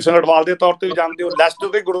 ਮਨਦੀਪ ਸਿੰਘ ਅਟਵਾਲ ਦੇ ਤੌਰ ਤੇ ਵੀ ਜਾਣਦੇ ਹੋ, ਲੈਸਟਰ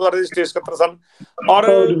ਦੇ ਗੁਰਦੁਆਰੇ ਦੇ ਸਟੇਟ ਸਕੱਤਰ ਸਨ। ਔਰ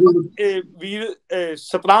ਵੀਰ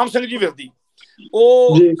ਸਤਨਾਮ ਸਿੰਘ ਜੀ ਵਿਰਦੀ,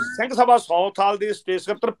 ਉਹ ਸਿੰਘ ਸਭਾ ਸਾਊਥ ਹਾਲ ਦੇ ਸਟੇਟ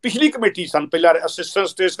ਸਕੱਤਰ ਪਿਛਲੀ ਕਮੇਟੀ ਸਨ, ਪਹਿਲਾਂ ਅਸਿਸਟੈਂਟ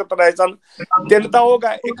ਸਟੇਟ ਸਕੱਤਰ ਰਹੇ ਸਨ। 3 ਤਾਂ ਉਹ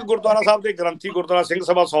ਗਏ, ਇੱਕ ਗੁਰਦੁਆਰਾ ਸਾਹਿਬ ਦੇ ਗ੍ਰੰਥੀ ਗੁਰਦੁਆਰਾ ਸਿੰਘ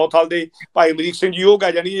ਸਭਾ ਸਾਊਥ ਹਾਲ ਦੇ ਭਾਈ ਅਮਰੀਕ ਸਿੰਘ ਜੀ ਉਹ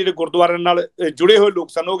ਗਏ, ਜਾਨੀ ਜਿਹੜੇ ਗੁਰਦੁਆਰਿਆਂ ਨਾਲ ਜੁੜੇ ਹੋਏ ਲੋਕ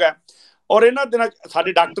ਸਨ ਉਹ ਗਏ। ਔਰ ਇਹਨਾਂ ਦਿਨਾਂ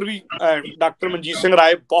ਸਾਡੇ ਡਾਕਟਰ ਵੀ ਡਾਕਟਰ ਮਨਜੀਤ ਸਿੰਘ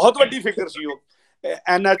ਰਾਏ ਬਹੁਤ ਵੱਡੀ ਫਿਗਰ ਸੀ, ਉਹ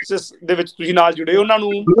NHS ਦੇ ਵਿੱਚ ਤੁਸੀਂ ਨਾਲ ਜੁੜੇ, ਉਹਨਾਂ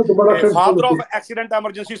ਨੂੰ father of accident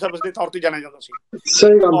emergency service ਦੇ ਤੌਰ ਤੇ ਜਾਣਿਆ ਜਾਂਦਾ ਸੀ।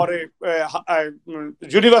 ਔਰ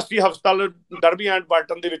ਯੂਨੀਵਰਸਿਟੀ ਹਸਪਤਾਲ ਡਰਬੀ ਐਂਡ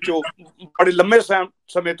ਬਾਰਟਨ ਦੇ ਵਿੱਚੋਂ ਬੜੇ ਲੰਮੇ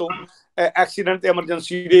ਸਮੇਂ ਤੋਂ ਐਕਸੀਡੈਂਟ ਤੇ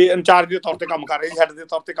ਐਮਰਜੈਂਸੀ ਦੇ ਇੰਚਾਰਜ ਦੇ ਤੌਰ ਤੇ ਕੰਮ ਕਰ ਰਹੇ ਸੀ, ਹੈਡ ਦੇ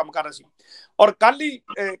ਤੌਰ ਤੇ ਕੰਮ ਕਰ ਰਹੇ ਸੀ। ਔਰ ਕੱਲ ਹੀ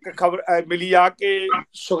ਇੱਕ ਖਬਰ ਮਿਲੀ ਆ ਕਿ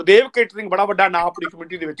ਸੁਖਦੇਵ ਕੇਟਰਿੰਗ ਬੜਾ ਵੱਡਾ ਨਾਂ ਆਪਣੀ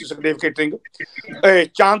ਕਮਿਊਨਿਟੀ ਦੇ ਵਿੱਚ, Sukhdev catering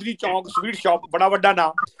Chandni Chowk sweet shop ਬੜਾ ਵੱਡਾ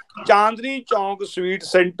ਨਾਂ, ਚਾਂਦਨੀ ਚੌਂਕ ਸਵੀਟ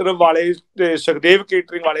ਸੈਂਟਰ ਵਾਲੇ ਸੁਖਦੇਵ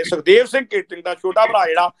ਕੇਟਰਿੰਗ ਵਾਲੇ ਸੁਖਦੇਵ ਸਿੰਘ ਕੇਟਰਿੰਗ ਦਾ ਛੋਟਾ ਭਰਾ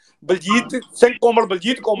ਜਿਹੜਾ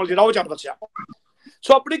ਬਲਜੀਤ ਕੋਮਲ ਜਿਹੜਾ ਉਹ ਚੱਲ ਦੱਸਿਆ।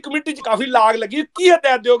 ਸੋ ਆਪਣੀ ਕਮਿਊਨਿਟੀ 'ਚ ਕਾਫੀ ਲਾਗ ਲੱਗੀ। ਕੀ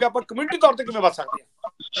ਹਦਾਇਤ ਦਿਓਗੇ, ਆਪਾਂ ਕਮਿਊਨਿਟੀ ਤੌਰ ਤੇ ਕਿਵੇਂ ਵੱਧ ਸਕਦੇ ਹਾਂ,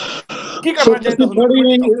 ਕੀ ਕਰਨਾ ਚਾਹੀਦਾ?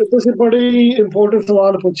 ਤੁਸੀਂ ਬੜੀ ਇੰਪੋਰਟੈਂਟ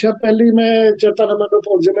ਸਵਾਲ ਪੁੱਛਿਆ। ਪਹਿਲੀ ਮੈਂ ਚੇਤਾ ਨਾ ਮੈਨੂੰ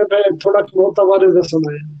ਭੁੱਲ ਜਾਵੇ, ਮੈਂ ਥੋੜਾ ਮੌਤਾਂ ਬਾਰੇ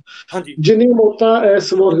ਦੱਸਣਾ ਹੈ। ਜਿੰਨੀ ਮੌਤਾਂ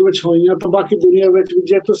ਇਸ ਮੁਲਕ ਵਿੱਚ ਹੋਈਆਂ ਤਾਂ ਬਾਕੀ ਦੁਨੀਆ ਵਿੱਚ ਵੀ,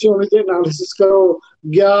 ਜੇ ਤੁਸੀਂ ਉਹਨਾਂ ਦੀ ਐਨਾਲਿਸਿਸ ਕਰੋ,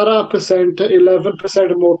 11%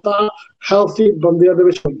 11% ਮੌਤਾਂ ਹੈਲਥੀ ਬੰਦਿਆਂ ਦੇ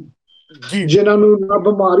ਵਿੱਚ ਹੋਈਆਂ, ਜਿਨ੍ਹਾਂ ਨੂੰ ਨਾ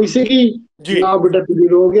ਬਿਮਾਰੀ ਸੀਗੀ ਨਾ ਵੱਡਾ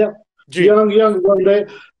ਪੀੜ ਹੋ ਗਿਆ। ਯੰਗ ਬੰਦੇ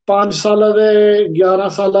 5 ਸਾਲਾਂ ਦੇ, 11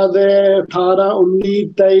 ਸਾਲਾਂ ਦੇ, 18, 19,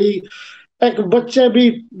 23, ਇੱਕ ਬੱਚੇ ਵੀ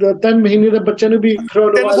 3 ਮਹੀਨੇ ਦੇ ਬੱਚੇ ਨੂੰ ਵੀ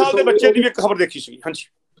 3 ਸਾਲ ਦੇ ਬੱਚੇ ਦੀ ਵੀ ਇੱਕ ਖਬਰ ਦੇਖੀ ਸੀ। ਹਾਂਜੀ,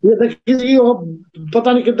 ਇਹ ਦੇਖੀ ਸੀ, ਉਹ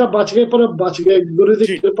ਪਤਾ ਨਹੀਂ ਕਿੱਦਾਂ ਬਚ ਗਏ, ਪਰ ਬਚ ਗਏ, ਗੁਰੂ ਦੀ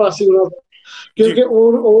ਕਿਰਪਾ ਸੀ ਉਹਨਾਂ ਦੀ। ਕਿਉਂਕਿ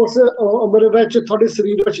ਉਸ ਉਮਰ ਵਿੱਚ ਤੁਹਾਡੇ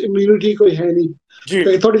ਸਰੀਰ ਵਿੱਚ ਇਮਿਊਨਿਟੀ ਕੋਈ ਹੈ ਨਹੀਂ,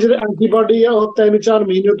 ਤੇ ਤੁਹਾਡੇ ਜਿਹੜੇ ਐਂਟੀਬਾਡੀ ਆ ਉਹ 3-4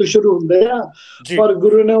 ਮਹੀਨੇ ਤੋਂ ਸ਼ੁਰੂ ਹੁੰਦੇ ਆ, ਪਰ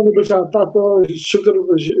ਗੁਰੂ ਨੇ ਉਹਨੂੰ ਬਚਾਤਾ, ਤਾਂ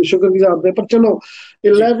ਸ਼ੁਕਰਗੁਜ਼ਾਰ। ਪਰ ਚਲੋ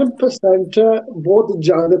 11% ਬਹੁਤ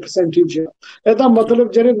ਜ਼ਿਆਦਾ ਪਰਸੈਂਟੇਜ ਹੈ। ਇਹਦਾ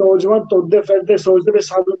ਮਤਲਬ ਜਿਹੜੇ ਨੌਜਵਾਨ ਤੁਰਦੇ ਫਿਰਦੇ ਸੋਚਦੇ ਵੀ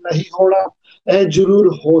ਸਾਨੂੰ ਨਹੀਂ ਹੋਣਾ, ਇਹ ਜ਼ਰੂਰ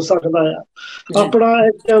ਹੋ ਸਕਦਾ ਆ। ਆਪਣਾ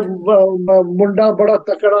ਇੱਕ ਮੁੰਡਾ ਬੜਾ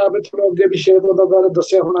ਤਕੜਾ, ਮੈਂ ਥੋੜਾ ਅੱਗੇ ਵੀ ਸ਼ੇਰ ਉਹਦਾ ਬਾਰੇ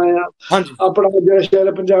ਦੱਸਿਆ ਹੋਣਾ ਆ, ਆਪਣਾ ਜਿਹੜਾ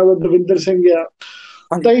ਸ਼ੇਰ ਪੰਜਾਬ ਦਾ ਦਵਿੰਦਰ ਸਿੰਘ ਆ,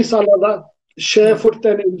 23 ਸਾਲਾਂ ਦਾ, 6 ਫੁੱਟ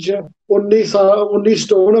 3 ਇੰਚ, 19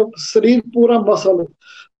 ਸਟੋਨ, ਸਰੀਰ ਪੂਰਾ ਮਸਲ,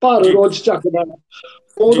 ਭਾਰ ਰੋਜ਼ ਚੱਕਦਾ।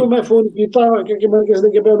 ਉਹਨੂੰ ਮੈਂ ਫੋਨ ਕੀਤਾ, ਕਿਉਂਕਿ ਮੈਂ ਕਿਸੇ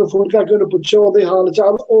ਨੇ ਉਹਨੂੰ ਫੋਨ ਕਰਕੇ ਉਹਨੂੰ ਪੁੱਛਿਆ ਉਹਦੇ ਹਾਲ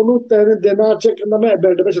ਚਾਲ। ਉਹਨੂੰ 3 ਦਿਨਾਂ 'ਚ ਕਹਿੰਦਾ ਮੈਂ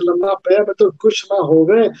ਬੈੱਡ ਵਿੱਚ ਲੰਮਾ ਪਿਆ, ਮੈਂ ਤਾਂ ਕੁਛ ਨਾ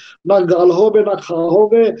ਹੋਵੇ, ਨਾ ਗੱਲ ਹੋਵੇ ਨਾ ਖਾ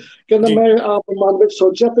ਹੋਵੇ। ਕਹਿੰਦਾ ਮੈਂ ਆਪ ਮਨ ਵਿੱਚ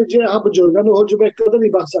ਸੋਚਿਆ ਕਿ ਜੇ ਆਹ ਬਜ਼ੁਰਗਾਂ ਨੂੰ ਹੋ ਜਾਵੇ ਕਦੇ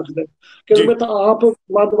ਨਹੀਂ ਬਚ ਸਕਦੇ। ਕਹਿੰਦਾ ਮੈਂ ਤਾਂ ਆਪ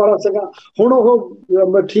ਮਰਨ ਵਾਲਾ ਸੀਗਾ। ਹੁਣ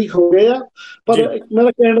ਉਹ ਠੀਕ ਹੋ ਗਏ ਆ, ਪਰ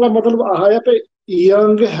ਮੇਰਾ ਕਹਿਣ ਦਾ ਮਤਲਬ ਆਹ ਆ ਕਿ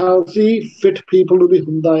ਯੰਗ ਹੈਲਥੀ ਫਿਟ ਪੀਪਲ ਨੂੰ ਵੀ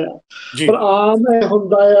ਹੁੰਦਾ ਆ, ਪਰ ਆਮ ਇਹ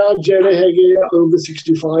ਹੁੰਦਾ ਆ ਜਿਹੜੇ ਹੈਗੇ ਆ over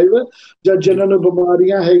 65 ਜਾਂ ਜਿਨ੍ਹਾਂ ਨੂੰ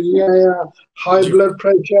ਬਿਮਾਰੀਆਂ ਹੈਗੀਆਂ ਆ, high blood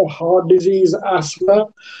pressure, heart disease, ਐਸਮਾ,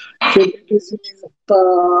 kidney disease,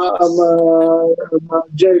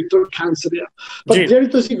 ਜਿਹੜਾ ਕੈਂਸਰ ਆ। ਪਰ ਜਿਹੜੀ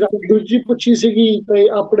ਤੁਸੀਂ ਗੱਲ ਦੂਜੀ ਪੁੱਛੀ ਸੀਗੀ ਤੇ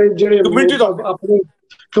ਆਪਣੇ ਜਿਹੜੇ ਆਪਣੇ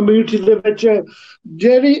ਕਮਿਊਨਿਟੀ ਦੇ ਵਿੱਚ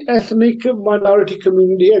ਜਿਹੜੀ ਐਥਨਿਕ ਮਾਈਨੋਰਿਟੀ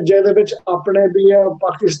ਕਮਿਊਨਿਟੀ ਹੈ, ਜਿਹਦੇ ਵਿੱਚ ਆਪਣੇ ਵੀ ਆ,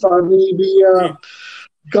 ਪਾਕਿਸਤਾਨੀ ਵੀ ਆ,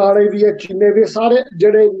 ਕਾਲੇ ਵੀ ਆ, ਚੀਨੇ ਵੀ, ਸਾਰੇ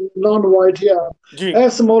ਜਿਹੜੇ ਨਾਨ ਵਾਈਟ ਆ,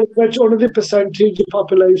 ਇਸ ਮੁਲਕ ਵਿੱਚ ਉਹਨਾਂ ਦੀ ਪਰਸੈਂਟੇਜ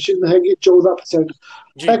ਪਾਪੂਲੇਸ਼ਨ ਹੈਗੀ 14%।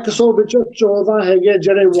 100 ਵਿੱਚੋਂ 14 ਹੈਗੇ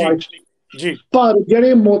ਜਿਹੜੇ ਵਾਈਟ ਨੇ, ਪਰ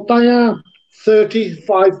ਜਿਹੜੇ ਮੌਤਾਂ ਆ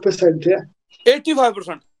 35% ਆ।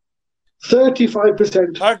 85%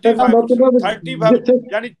 35%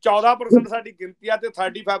 ਯਾਨੀ 14% ਸਾਡੀ ਗਿਣਤੀ ਆ ਤੇ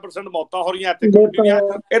 35% ਮੌਤਾਂ ਹੋ ਰਹੀਆਂ ਇੱਥੇ।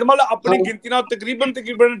 ਇਹਦਾ ਮਤਲਬ ਆਪਣੀ ਗਿਣਤੀ ਨਾਲ ਤਕਰੀਬਨ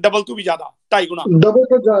ਡਬਲ ਤੋਂ ਵੀ ਜ਼ਿਆਦਾ, 2.5 ਗੁਣਾ ਡਬਲ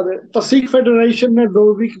ਤੋਂ ਜ਼ਿਆਦਾ। ਤਾਂ ਸਿੱਖ ਫੈਡਰੇਸ਼ਨ ਨੇ 2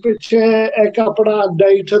 ਵੀਕ ਪਿੱਛੇ ਇੱਕ ਆਪਣਾ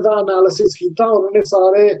ਡਾਈਟ ਦਾ ਐਨਾਲਿਸਿਸ ਕੀਤਾ। ਉਹਨਾਂ ਨੇ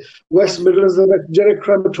ਸਾਰੇ ਵੈਸਟ ਮਿਡਲੈਂਡਸ ਦੇ ਵਿੱਚ ਜਿਹੜੇ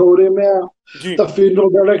ਕ੍ਰੈਮੇਟੋਰੀਅਮ ਆ ਤਾਂ ਫੀਨੋ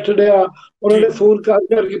ਡਾਇਰੈਕਟਡ ਆ, ਉਹਨਾਂ ਨੇ ਫੋਨ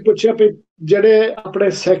ਕਰਕੇ ਪੁੱਛਿਆ ਵੀ ਜਿਹੜੇ ਆਪਣੇ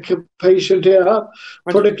ਸਿੱਖ ਪੇਸ਼ੈਂਟ ਆ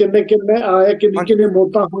ਤੁਹਾਡੇ ਕਿੰਨੇ ਆਏ, ਕਿੰਨੀ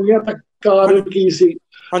ਮੌਤਾਂ ਹੋਈਆਂ, ਤਾਂ ਕਾਰਨ ਕੀ ਸੀ।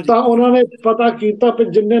 ਤਾਂ ਉਹਨਾਂ ਨੇ ਪਤਾ ਕੀਤਾ ਵੀ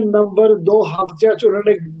ਜਿੰਨੇ ਨੰਬਰ 2 ਹਫ਼ਤਿਆਂ 'ਚ ਉਹਨਾਂ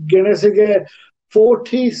ਨੇ ਗਿਣੇ ਸੀਗੇ,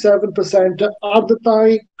 47% ਅੱਧ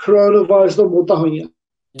ਤਾਈਂ ਕਰੋਨਾ ਵਾਇਰਸ ਤੋਂ ਮੌਤਾਂ ਹੋਈਆਂ।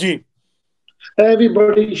 ਇਹ ਵੀ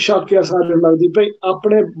ਬੜੀ ਸ਼ੱਕ ਆ ਸਾਰਿਆਂ ਨੂੰ ਲੱਗਦੀ ਪਈ,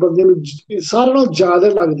 ਆਪਣੇ ਬੰਦੇ ਨੂੰ ਸਾਰਿਆਂ ਨਾਲੋਂ ਜ਼ਿਆਦਾ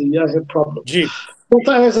ਲੱਗਦੀ ਆ ਇਹ ਪ੍ਰੋਬਲਮ। ਉਹ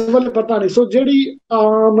ਤਾਂ ਇਸ ਵੇਲੇ ਪਤਾ ਨਹੀਂ। ਸੋ ਜਿਹੜੀ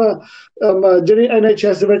ਆਮ ਜਿਹੜੀ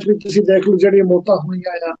NHS ਵਿੱਚ ਵੀ ਤੁਸੀਂ ਦੇਖ ਲਓ ਜਿਹੜੀਆਂ ਮੌਤਾਂ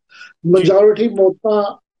ਹੋਈਆਂ ਆ, ਮੈਜੋਰਿਟੀ ਮੌਤਾਂ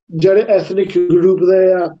ਜਿਹੜੇ ਐਥਨਿਕ ਗਰੁੱਪ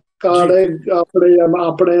ਦੇ ਆ, ਕਾਲੇ,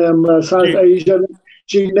 ਆਪਣੇ ਸਾਊਥ ਏਸ਼ੀਅਨ,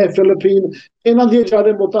 ਚੀਨ, ਫਿਲੀਪੀਨ, ਇਹਨਾਂ ਦੀਆਂ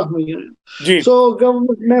ਜ਼ਿਆਦਾ ਮੌਤਾਂ ਹੋਈਆਂ। ਸੋ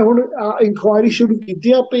ਗਵਰਨਮੈਂਟ ਨੇ ਹੁਣ ਇਨਕੁਆਇਰੀ ਸ਼ੁਰੂ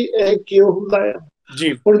ਕੀਤੀ ਆ ਵੀ ਇਹ ਕਿਉਂ ਹੁੰਦਾ ਆ।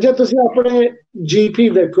 ਹੁਣ ਜੇ ਤੁਸੀਂ ਆਪਣੇ GP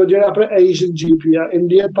ਦੇਖੋ, ਜਿਹੜੇ ਆਪਣੇ ਏਸ਼ੀਅਨ GP ਆ,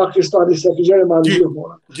 ਇੰਡੀਅਨ, ਪਾਕਿਸਤਾਨੀ ਸਿੱਖ, ਜਿਹੜੇ ਮਰਜ਼ੀ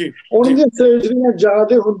ਹੋਣ, ਉਹਨਾਂ ਦੀਆਂ ਸਰਜਰੀਆਂ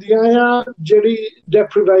ਜ਼ਿਆਦਾ ਹੁੰਦੀਆਂ ਆ ਜਿਹੜੀ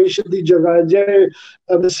ਡੈਪਰੀਵੇਸ਼ਨ ਦੀ ਜਗ੍ਹਾ, ਜਿਹੜੇ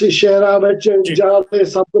ਸ਼ਹਿਰਾਂ ਵਿੱਚ ਜ਼ਿਆਦਾ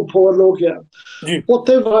ਸਭ ਤੋਂ ਪੂਰ ਲੋਕ ਆ,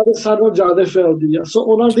 ਉੱਥੇ ਵਾਇਰਸ ਸਾਨੂੰ ਜ਼ਿਆਦਾ ਫੈਲਦੀ ਆ। ਸੋ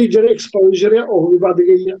ਉਹਨਾਂ ਦੀ ਜਿਹੜੇ ਐਕਸਪੋਜ਼ਰ ਆ ਉਹ ਵੀ ਵੱਧ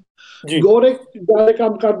ਗਈ ਆ। ਗੋਰੇ ਜ਼ਿਆਦਾ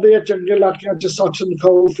ਕੰਮ ਕਰਦੇ ਆ ਚੰਗੇ ਇਲਾਕਿਆਂ 'ਚ, ਸਚਨ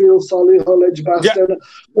ਕੋਲਫੀਲਡ, ਸਾਲੀਹੋਲ, ਐਜਬੈਸਟਨ।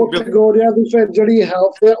 ਉੱਥੇ ਗੋਰਿਆਂ ਦੀ ਫਿਰ ਜਿਹੜੀ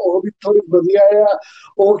ਹੈਲਥ ਹੈ ਉਹ ਵੀ ਥੋੜੀ ਵਧੀਆ ਆ,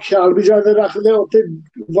 ਉਹ ਖਿਆਲ ਵੀ ਜ਼ਿਆਦਾ ਰੱਖਦੇ, ਉੱਥੇ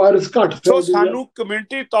ਵਾਇਰਸ ਘੱਟ ਫੈਲਦੀ ਆ। ਸਾਨੂੰ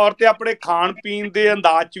ਕਮਿਊਨਿਟੀ ਤੌਰ ਤੇ ਆਪਣੇ ਖਾਣ ਪੀਣ ਦੇ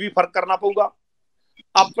ਅੰਦਾਜ਼ 'ਚ ਵੀ ਫਰਕ ਕਰਨਾ ਪਊਗਾ,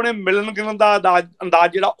 ਆਪਣੇ ਮਿਲਣ ਗਿਲਣ ਦਾ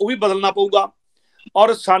ਅੰਦਾਜ਼ ਜਿਹੜਾ ਉਹ ਵੀ ਬਦਲਣਾ ਪਊਗਾ,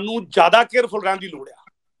 ਔਰ ਸਾਨੂੰ ਜ਼ਿਆਦਾ ਕੇਅਰਫੁਲ ਰਹਿਣ ਦੀ ਲੋੜ ਆ।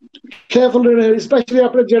 ਕੇਅਰਫੁਲ ਰਹਿਣਾ, ਸਪੈਸ਼ਲੀ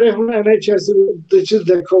ਆਪਣੇ ਜਿਹੜੇ ਹੁਣ NHS ਵਿੱਚ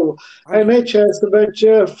ਦੇਖੋ, NHS ਵਿੱਚ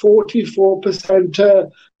 44%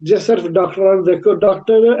 ਜੇ ਸਿਰਫ ਡਾਕਟਰਾਂ ਨੂੰ ਦੇਖੋ,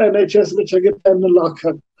 ਡਾਕਟਰ NHS ਵਿੱਚ ਹੈਗੇ 3 ਲੱਖ,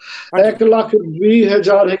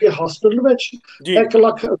 1,20,000 ਹੈਗੇ ਹਸਪੀਟਲ ਵਿੱਚ,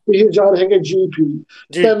 1,80,000 ਹੈਗੇ GP,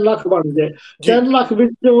 3 ਲੱਖ ਬਣ ਗਏ। 3 ਲੱਖ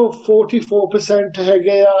ਵਿੱਚੋਂ 44%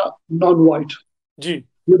 ਹੈਗੇ ਆ ਨਾਨ ਵਾਈਟ,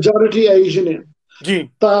 ਮੈਜੋਰਿਟੀ ਏਸ਼ੀਅਨ ਹੈ।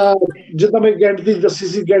 ਤਾਂ ਜਿੱਦਾਂ ਮੈਂ ਗਿਣਤੀ ਦੱਸੀ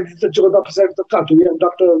ਸੀ, ਗਿਣਤੀ ਤਾਂ 14% ਤੋਂ ਘੱਟ ਵੀ ਹੈ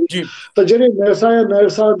ਡਾਕਟਰ, ਤਾਂ ਜਿਹੜੇ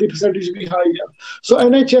ਨਰਸਾਂ ਦੀ ਪਰਸੈਂਟੇਜ ਵੀ ਹਾਈ ਆ। ਸੋ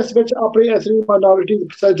NHS ਵਿੱਚ ਆਪਣੀ ਐਥਨਿਕ ਮਾਈਨੋਰਿਟੀ ਦੀ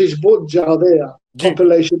ਪਰਸੈਂਟੇਜ ਬਹੁਤ ਜ਼ਿਆਦਾ ਆ,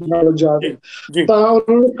 ਪੋਪੂਲੇਸ਼ਨ ਨਾਲੋਂ ਜ਼ਿਆਦਾ, ਤਾਂ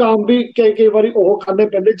ਉਹਨਾਂ ਨੂੰ ਕੰਮ ਵੀ ਕਈ ਵਾਰੀ ਉਹ ਖਾਣੇ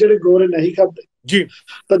ਪੈਂਦੇ ਜਿਹੜੇ ਗੋਰੇ ਨਹੀਂ ਖਾਂਦੇ।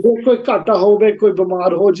 ਤਾਂ ਜੇ ਕੋਈ ਘਾਟਾ ਹੋਵੇ, ਕੋਈ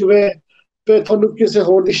ਬਿਮਾਰ ਹੋ ਜਾਵੇ, ਫਿਰ ਤੁਹਾਨੂੰ ਕਿਸੇ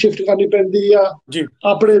ਹੋਰ ਦੀ ਸ਼ਿਫਟ ਕਰਨੀ ਪੈਂਦੀ ਆ।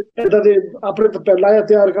 ਆਪਣੇ ਏਦਾਂ ਦੇ ਆਪਣੇ ਤੋਂ ਪਹਿਲਾਂ ਆ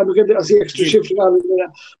ਤਿਆਰ ਕਰਨ, ਕਹਿੰਦੇ ਅਸੀਂ ਐਕਸਟਰਾ ਸ਼ਿਫਟ ਕਰ ਲੈਂਦੇ ਆ,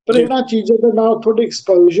 ਪਰ ਇਹਨਾਂ ਚੀਜ਼ਾਂ ਦੇ ਨਾਲ ਤੁਹਾਡੀ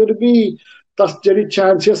ਐਕਸਪੋਜ਼ਰ ਵੀ, ਤਾਂ ਜਿਹੜੀ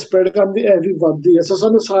ਚਾਂਸ ਸਪਰੈਡ ਕਰਨ ਦੀ ਇਹ ਵੀ ਵੱਧਦੀ ਹੈ। ਸੋ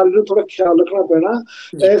ਸਾਨੂੰ ਸਾਰਿਆਂ ਨੂੰ ਥੋੜਾ ਖਿਆਲ ਰੱਖਣਾ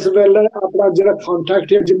ਪੈਣਾ ਇਸ ਵੇਲੇ, ਆਪਣਾ ਜਿਹੜਾ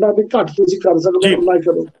ਕੰਟੈਕਟ ਹੈ ਜਿੰਨਾ ਵੀ ਘੱਟ ਤੁਸੀਂ ਕਰ ਸਕਦੇ ਹੋ ਉਨਾ ਹੀ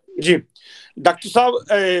ਕਰੋ। ਡਾਕਟਰ ਸਾਹਿਬ,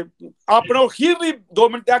 ਆਪਣਾ ਅਖੀਰਲੀ 2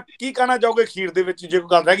 ਮਿੰਟ ਕੀ ਕਹਿਣਾ ਚਾਹੋਗੇ ਅਖੀਰ ਦੇ ਵਿੱਚ, ਜੇ ਕੋਈ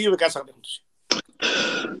ਗੱਲ ਰਹਿ ਗਈ ਹੋਵੇ ਕਹਿ ਸਕਦੇ ਹੋ ਤੁਸੀਂ?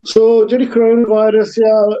 ਸੋ ਜਿਹੜੀ ਕਰੋਨਾ ਵਾਇਰਸ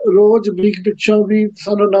ਆ, ਰੋਜ਼ ਵੀਕ ਪਿੱਛੋਂ ਵੀ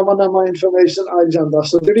ਸਾਨੂੰ ਨਵਾਂ ਇਨਫੋਰਮੇਸ਼ਨ ਆ ਜਾਂਦਾ।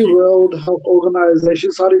 ਸੋ ਜਿਹੜੀ ਵਰਲਡ ਹੈਲਥ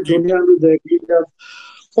ਆਰਗੇਨਾਈਜੇਸ਼ਨ ਸਾਰੀ ਦੁਨੀਆ ਨੂੰ ਦੇਖਦੀ ਆ,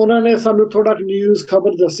 ਉਹਨਾਂ ਨੇ ਸਾਨੂੰ ਥੋੜਾ ਨਿਊਜ਼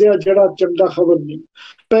ਖਬਰ ਦੱਸਿਆ ਜਿਹੜਾ ਚੰਗਾ ਖਬਰ ਨਹੀਂ।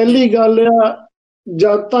 ਪਹਿਲੀ ਗੱਲ ਆ,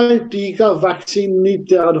 ਜਦ ਤੱਕ ਟੀਕਾ ਵੈਕਸੀਨ ਨਹੀਂ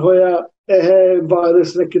ਤਿਆਰ ਹੋਇਆ, ਇਹ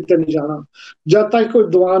ਵਾਇਰਸ ਨੇ ਕਿਤੇ ਨਹੀਂ ਜਾਣਾ। ਜਦ ਤੱਕ ਕੋਈ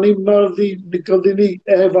ਦਵਾ ਨਹੀਂ ਨਿਕਲਦੀ ਨਹੀਂ,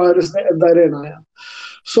 ਇਹ ਵਾਇਰਸ ਨੇ ਏਦਾਂ ਰਹਿਣਾ ਆ।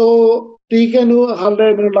 ਸੋ ਟੀਕੇ ਨੂੰ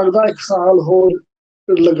ਹਾਲੇ ਮੈਨੂੰ ਲੱਗਦਾ 1 ਸਾਲ ਹੋਰ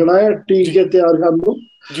ਲੱਗਣਾ ਹੈ ਟੀਕੇ ਤਿਆਰ ਕਰਨ ਨੂੰ।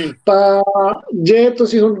 ਤਾਂ ਜੇ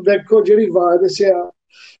ਤੁਸੀਂ ਹੁਣ ਦੇਖੋ ਜਿਹੜੀ ਵਾਇਰਸ ਆ,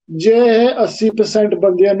 ਜੇ 80%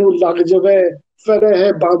 ਬੰਦਿਆਂ ਨੂੰ ਲੱਗ ਜਾਵੇ, ਫਿਰ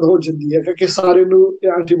ਇਹ ਬੰਦ ਹੋ ਜਾਂਦੀ ਹੈ, ਕਿਉਂਕਿ ਸਾਰੇ ਨੂੰ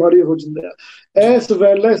ਐਂਟੀਬਾਡੀ ਹੋ ਜਾਂਦੇ ਆ। ਇਸ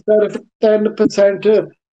ਵੇਲੇ ਸਿਰਫ 10%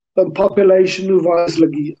 ਪਾਪੂਲੇਸ਼ਨ ਨੂੰ ਵਾਇਰਸ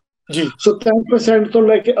ਲੱਗੀ ਹੈ। ਸੋ 10% ਤੋਂ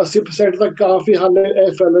ਲੈ ਕੇ 80% ਤੱਕ ਕਾਫੀ ਹਾਲੇ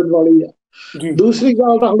ਇਹ ਫੈਲਣ ਵਾਲੀ ਆ। ਦੂਸਰੀ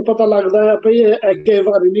ਗੱਲ ਤਾਂ ਹੁਣ ਪਤਾ ਲੱਗਦਾ ਹੈ ਵੀ ਇਹ ਇੱਕ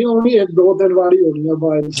ਵਾਰੀ ਨਹੀਂ ਹੋਣੀ, ਇਹ 2 ਦਿਨ ਵਾਰੀ ਹੋਣੀ ਆ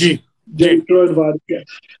ਵਾਇਰਸ, ਜਿਹੜੀ ਕਰੋਨਾ ਵਾਇਰਸ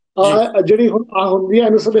ਹੈ। ਜਿਹੜੀ ਹੁਣ ਹੁੰਦੀ ਹੈ,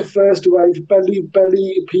 ਇਹਨੂੰ ਸਾਡੇ ਫਰਸਟ ਵਾਈਫ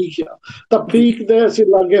ਪਹਿਲੀ ਪੀਕ ਆ, ਤਾਂ ਪੀਕ ਦੇ ਅਸੀਂ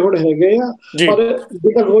ਲਾਗੇ ਹੁਣ ਹੈਗੇ ਆ। ਪਰ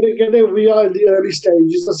ਜਿੱਦਾਂ ਗੋਰੇ ਕਹਿੰਦੇ ਵੀ are in the early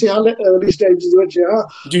stages, ਅਸੀਂ ਹਾਲੇ ਅਰਲੀ ਸਟੇਜਸ ਵਿੱਚ ਆ।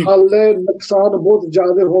 ਹਾਲੇ ਨੁਕਸਾਨ ਬਹੁਤ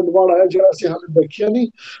ਜ਼ਿਆਦਾ ਹੋਣ ਵਾਲਾ ਹੈ ਜਿਹੜਾ ਅਸੀਂ ਹਾਲੇ ਦੇਖਿਆ ਨਹੀਂ।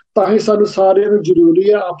 ਤਾਂ ਹੀ ਸਾਨੂੰ ਸਾਰਿਆਂ ਨੂੰ ਜ਼ਰੂਰੀ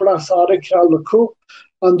ਆ ਆਪਣਾ ਸਾਰੇ ਖਿਆਲ ਰੱਖੋ,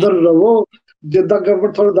 ਅੰਦਰ ਰਹੋ, ਜਿੱਦਾਂ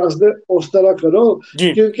ਗਵਰਨਮੈਂਟ ਤੁਹਾਨੂੰ ਦੱਸਦੇ ਉਸ ਤਰ੍ਹਾਂ ਕਰੋ,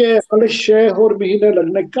 ਕਿਉਂਕਿ ਹਾਲੇ 6 ਹੋਰ ਮਹੀਨੇ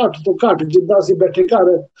ਲੱਗਣੇ ਘੱਟ ਤੋਂ ਘੱਟ। ਜਿੱਦਾਂ ਅਸੀਂ ਬੈਠੇ ਘਰ,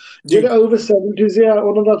 ਜਿਹੜੇ ਓਵਰ 70s ਆ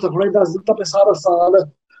ਉਹਨਾਂ ਦਾ ਤਾਂ ਹੁਣੇ ਦੱਸ ਦਿੱਤਾ ਵੀ ਸਾਰਾ ਸਾਲ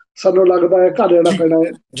ਸਾਨੂੰ ਲੱਗਦਾ ਹੈ ਘਰ ਰਹਿਣਾ ਪੈਣਾ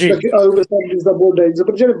ਹੈ, ਕਿਉਂਕਿ ਓਵਰ 70s ਦਾ ਬਹੁਤ ਡੇਂਜਰ।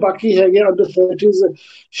 ਪਰ ਜਿਹੜੇ ਬਾਕੀ ਹੈਗੇ ਅੰਡਰ 30s,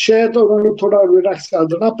 ਸ਼ਾਇਦ ਉਹਨਾਂ ਨੂੰ ਥੋੜਾ ਰਿਲੈਕਸ ਕਰ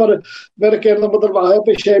ਦੇਣਾ। ਪਰ ਮੇਰੇ ਕਹਿਣ ਦਾ ਮਤਲਬ ਆ ਹੈ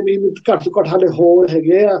ਵੀ 6 ਮਹੀਨੇ ਘੱਟ ਤੋਂ ਘੱਟ ਹਾਲੇ ਹੋਰ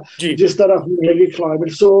ਹੈਗੇ ਆ, ਜਿਸ ਤਰ੍ਹਾਂ ਹੁਣ ਹੈਗੀ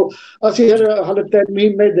ਕਲਾਈਮੇਟ। ਸੋ ਅਸੀਂ ਹਾਲੇ 3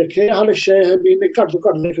 ਮਹੀਨੇ ਦੇਖੇ, ਹਾਲੇ 6 ਮਹੀਨੇ ਘੱਟ ਤੋਂ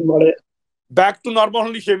ਘੱਟ ਦੇਖਣ ਵਾਲੇ ਆ। ਬੈਕ ਟੂ ਨਾਰਮਲ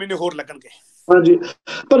ਹੋਣ ਲਈ 6 ਮਹੀਨੇ ਹੋਰ ਲੱਗਣਗੇ। ਹਾਂਜੀ,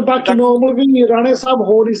 ਪਰ ਬਾਕੀ ਨੋਰਮਲ ਵੀ ਰਾਣੇ ਸਾਹਿਬ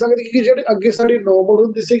ਹੋ ਨਹੀਂ ਸਕਦੇ, ਕਿ ਜਿਹੜੇ ਅੱਗੇ ਸਾਡੀ ਨੋਰਮਲ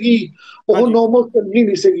ਹੁੰਦੀ ਸੀਗੀ ਉਹ ਨੋਰਮਲ ਚੰਗੀ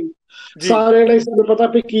ਨਹੀਂ ਸੀਗੀ। ਸਾਰਿਆਂ ਲਈ ਸਾਨੂੰ ਪਤਾ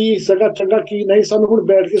ਵੀ ਕੀ ਸੀਗਾ ਚੰਗਾ ਕੀ ਨਹੀਂ। ਸਾਨੂੰ ਹੁਣ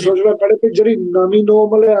ਬੈਠ ਕੇ ਸੋਚਣਾ ਪੈਣਾ ਵੀ ਜਿਹੜੀ ਨਵੀਂ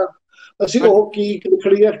ਨੋਰਮਲ ਆ ਅਸੀਂ ਉਹ ਕੀ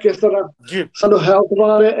ਲਿਖਣੀ ਆ, ਕਿਸ ਤਰ੍ਹਾਂ। ਸਾਨੂੰ ਹੈਲਥ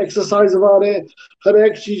ਬਾਰੇ, ਐਕਸਰਸਾਈਜ਼ ਬਾਰੇ,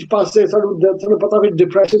 ਹਰੇਕ ਚੀਜ਼ ਪਾਸੇ ਸਾਨੂੰ ਪਤਾ ਵੀ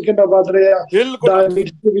ਡਿਪਰੈਸ਼ਨ ਕਿੰਨਾ ਵੱਧ ਰਿਹਾ,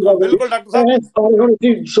 ਡਾਇਬੀਟੀਜ਼ ਵੀ ਵੱਧ ਰਿਹਾ। ਹੁਣ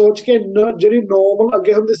ਅਸੀਂ ਸੋਚ ਕੇ ਜਿਹੜੀ ਨੋਰਮਲ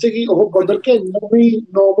ਅੱਗੇ ਹੁੰਦੀ ਸੀਗੀ ਉਹ ਬਦਲ ਕੇ ਨਵੀਂ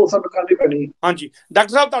ਨੋਰਮਲ ਸਾਨੂੰ ਕਰਨੀ ਪੈਣੀ। ਹਾਂਜੀ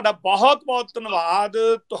ਡਾਕਟਰ ਸਾਹਿਬ, ਤੁਹਾਡਾ ਬਹੁਤ ਬਹੁਤ ਧੰਨਵਾਦ।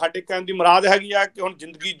 ਤੁਹਾਡੇ ਕਹਿਣ ਦੀ ਮੁਰਾਦ ਹੈਗੀ ਆ ਕਿ ਹੁਣ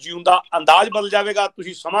ਜ਼ਿੰਦਗੀ ਜਿਉਣ ਦਾ ਅੰਦਾਜ਼ ਬਦਲ ਜਾਵੇਗਾ।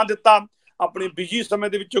 ਤੁਸੀਂ ਸਮਾਂ ਦਿੱਤਾ ਆਪਣੇ ਬਿਜੀ ਸਮੇਂ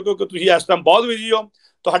ਦੇ ਵਿੱਚੋਂ, ਕਿਉਂਕਿ ਤੁਸੀਂ ਇਸ ਟਾਈਮ ਬਹੁਤ ਬਿਜੀ ਹੋ।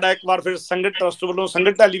 ਤੁਹਾਡਾ ਇੱਕ ਵਾਰ ਫਿਰ ਸੰਗਤ ਟਰਸਟ ਵੱਲੋਂ,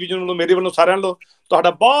 ਸੰਗਤ ਟੈਲੀਵਿਜ਼ਨ ਵੱਲੋਂ, ਮੇਰੇ ਵੱਲੋਂ, ਸਾਰਿਆਂ ਵੱਲੋਂ ਤੁਹਾਡਾ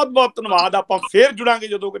ਬਹੁਤ ਬਹੁਤ ਧੰਨਵਾਦ। ਆਪਾਂ ਫੇਰ ਜੁੜਾਂਗੇ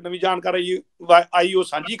ਜਦੋਂ ਕੋਈ ਨਵੀਂ ਜਾਣਕਾਰੀ ਆਈ ਉਹ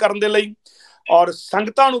ਸਾਂਝੀ ਕਰਨ ਦੇ ਲਈ। ਔਰ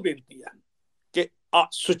ਸੰਗਤਾਂ ਨੂੰ ਬੇਨਤੀ ਹੈ ਕਿ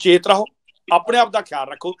ਸੁਚੇਤ ਰਹੋ, ਆਪਣੇ ਆਪ ਦਾ ਖਿਆਲ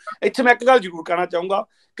ਰੱਖੋ। ਇੱਥੇ ਮੈਂ ਇੱਕ ਗੱਲ ਜ਼ਰੂਰ ਕਹਿਣਾ ਚਾਹੂੰਗਾ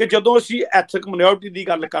ਕਿ ਜਦੋਂ ਅਸੀਂ ਐਥਿਕ ਮਿਨੋਰਿਟੀ ਦੀ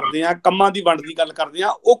ਗੱਲ ਕਰਦੇ ਹਾਂ, ਕੰਮਾਂ ਦੀ ਵੰਡ ਦੀ ਗੱਲ ਕਰਦੇ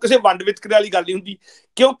ਹਾਂ, ਉਹ ਕਿਸੇ ਵੰਡ ਵਿਤਕਰੇ ਵਾਲੀ ਗੱਲ ਨਹੀਂ ਹੁੰਦੀ,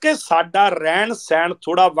 ਕਿਉਂਕਿ ਸਾਡਾ ਰਹਿਣ ਸਹਿਣ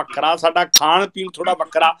ਥੋੜਾ ਵੱਖਰਾ, ਸਾਡਾ ਖਾਣ ਪੀਣ ਥੋੜਾ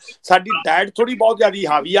ਵੱਖਰਾ, ਸਾਡੀ ਡਾਇਟ ਥੋੜੀ ਬਹੁਤ ਜ਼ਿਆਦਾ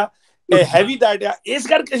ਹਾਵੀ ਆ, ਹੈਵੀ ਡਾਇਟ ਆ। ਇਸ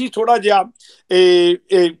ਕਰਕੇ ਅਸੀਂ ਥੋੜਾ ਜਿਹਾ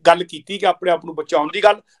ਗੱਲ ਕੀਤੀ ਕਿ ਆਪਣੇ ਆਪ ਨੂੰ ਬਚਾਉਣ ਦੀ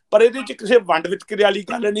ਗੱਲ, ਪਰ ਇਹਦੇ ਚ ਕਿਸੇ ਵੰਡ ਵਿਤਕਰੇ ਵਾਲੀ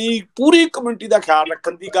ਗੱਲ ਨਹੀਂ, ਪੂਰੀ ਕਮਿਊਨਿਟੀ ਦਾ ਖਿਆਲ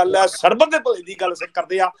ਰੱਖਣ ਦੀ ਗੱਲ ਹੈ। ਸਰਬਤ ਦੇ ਭਲੇ ਦੀ ਗੱਲ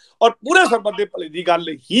ਕਰਦੇ ਆ, ਔਰ ਪੂਰੇ ਸਰਬਤ ਦੇ ਭਲੇ ਦੀ ਗੱਲ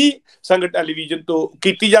ਹੀ ਸੰਗਤ ਟੈਲੀਵਿਜ਼ਨ ਤੋਂ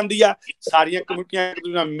ਕੀਤੀ ਜਾਂਦੀ ਆ। ਸਾਰੀਆਂ ਕਮਿਊਨਿਟੀਆਂ ਇੱਕ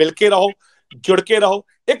ਦੂਜੇ ਨਾਲ ਮਿਲ ਕੇ ਰਹੋ, ਜੁੜ ਕੇ ਰਹੋ,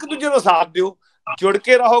 एक दूजे का साथ दिओ, जुड़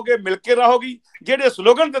के रहोगे, मिल के रहोगी। जेडे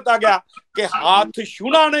स्लोगन दिता गया कि हाथ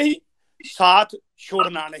छूना नहीं, साथ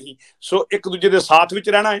छोड़ना नहीं। सो एक दूजे के साथ विच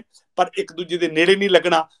रहना है, पर एक दूजे के नेड़े नहीं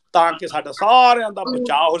लगना, ताकि साडा सारियां दा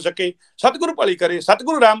बचाव हो सके। सतगुरु भली करे,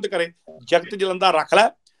 सतगुरु रहमत करे। जगत जलंदा रख लै,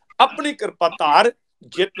 अपनी कृपा धार,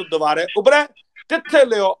 जित दुबारे उभरै, तिथे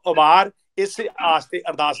लियो उबार। इस आस ते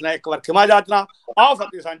अरदास नाल एक बार खिमा जाचना। आओ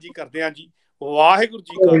फतेह सांझी करते हैं जी। वाहिगुरू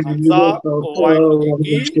जी का खालसा, वाहिगुरू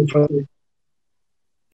जी की